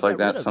and look stuff like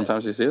that.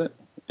 Sometimes you see it.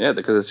 Yeah,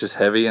 because it's just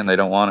heavy and they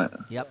don't want it.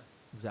 Yep,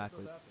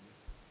 exactly.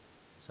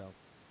 So,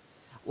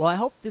 well, I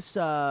hope this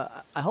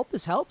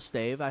helps,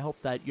 Dave. I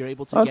hope that you're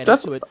able to get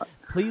into it.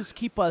 Please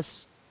keep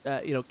us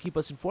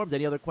informed.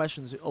 Any other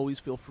questions? Always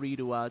feel free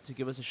to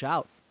give us a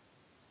shout.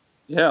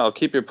 Yeah, I'll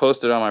keep you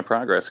posted on my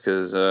progress,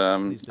 because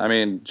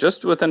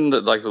just within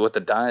with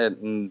the diet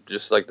and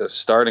just the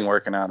starting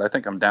working out, I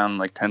think I'm down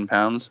 10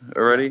 pounds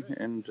already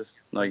in just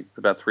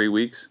about 3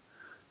 weeks.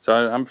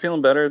 So I'm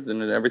feeling better,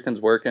 and everything's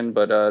working.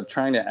 But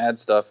trying to add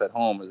stuff at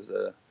home is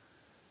the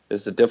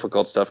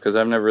difficult stuff, because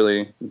I've never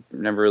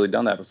really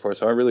done that before.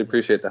 So I really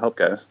appreciate the help,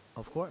 guys.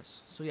 Of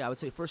course. So I would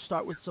say first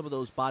start with some of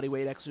those body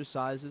weight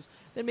exercises,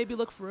 then maybe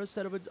look for a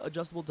set of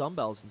adjustable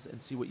dumbbells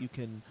and see what you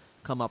can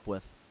come up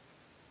with.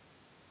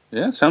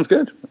 Yeah, sounds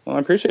good. Well, I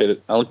appreciate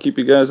it. I'll keep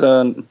you guys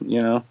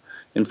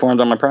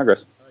informed on my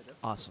progress.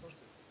 Awesome.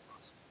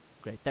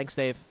 Great. Thanks,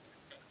 Dave.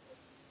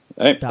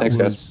 Hey, thanks,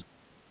 guys.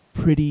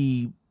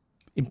 Pretty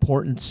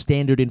important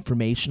standard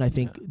information. I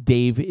think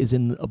Dave is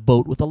in a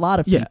boat with a lot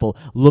of people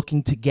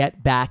looking to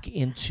get back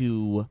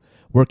into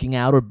working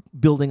out or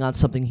building on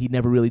something he'd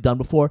never really done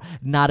before.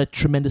 Not a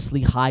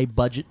tremendously high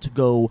budget to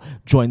go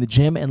join the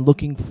gym, and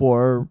looking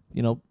for,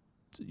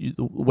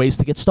 ways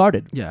to get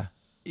started. Yeah,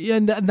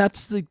 and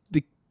that's the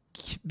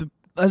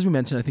as we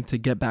mentioned, I think, to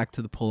get back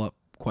to the pull-up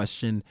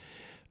question,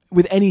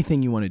 with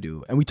anything you want to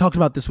do, and we talked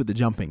about this with the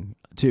jumping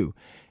too,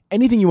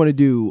 anything you want to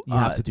do, you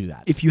have to do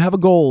that. If you have a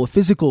goal, a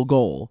physical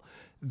goal,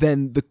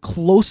 then the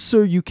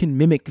closer you can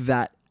mimic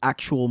that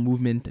actual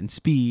movement and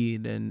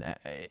speed, and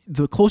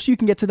the closer you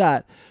can get to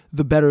that,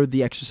 the better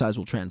the exercise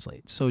will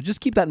translate. So just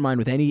keep that in mind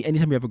with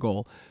anytime you have a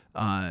goal.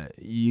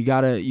 You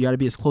gotta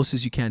be as close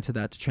as you can to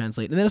that to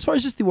translate. And then as far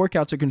as just the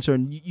workouts are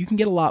concerned, you can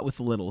get a lot with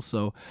a little.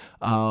 So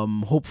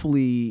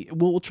hopefully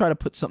we'll try to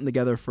put something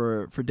together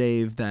for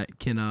Dave that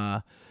can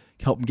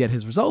help him get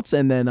his results,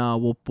 and then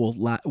we'll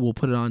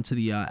put it onto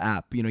the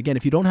app. Again,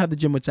 if you don't have the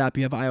GymWits app,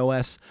 you have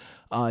iOS,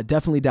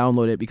 definitely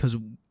download it, because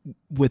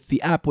with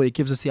the app, what it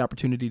gives us the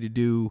opportunity to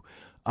do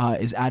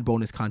is add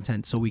bonus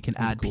content, so we can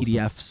add cool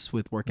PDFs stuff.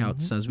 with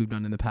workouts as we've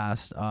done in the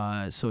past.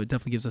 So it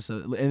definitely gives us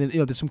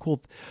there's some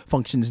cool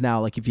functions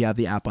now. Like if you have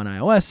the app on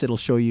iOS, it'll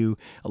show you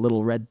a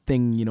little red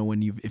thing,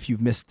 if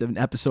you've missed an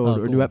episode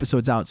or new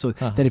episodes out. So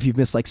then if you've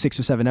missed like 6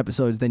 or 7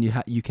 episodes, then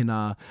you can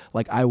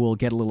I will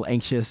get a little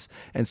anxious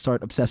and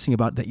start obsessing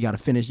about that. You got to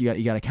finish.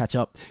 You got to catch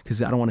up,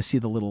 because I don't want to see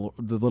the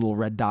little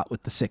red dot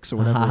with the 6 or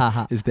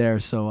whatever is there.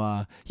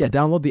 So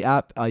download the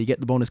app. You get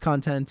the bonus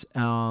content.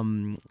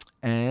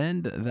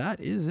 And that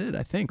is it,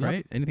 I think,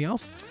 right? Anything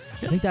else?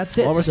 I think that's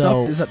it. All of our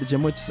stuff is at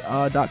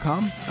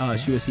thegymwits.com.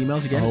 Shoot us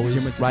emails again.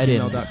 Always write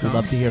in. We'd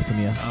love to hear from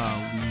you. We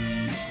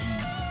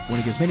want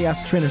to get as many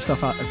Ask the Trainer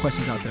stuff out,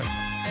 questions out there.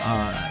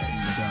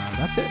 And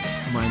that's it.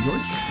 I'm Ryan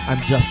George.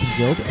 I'm Justin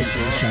Guild,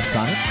 aka Chef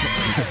Sonic.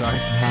 Sorry.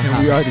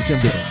 And we are the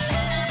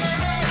GymWits.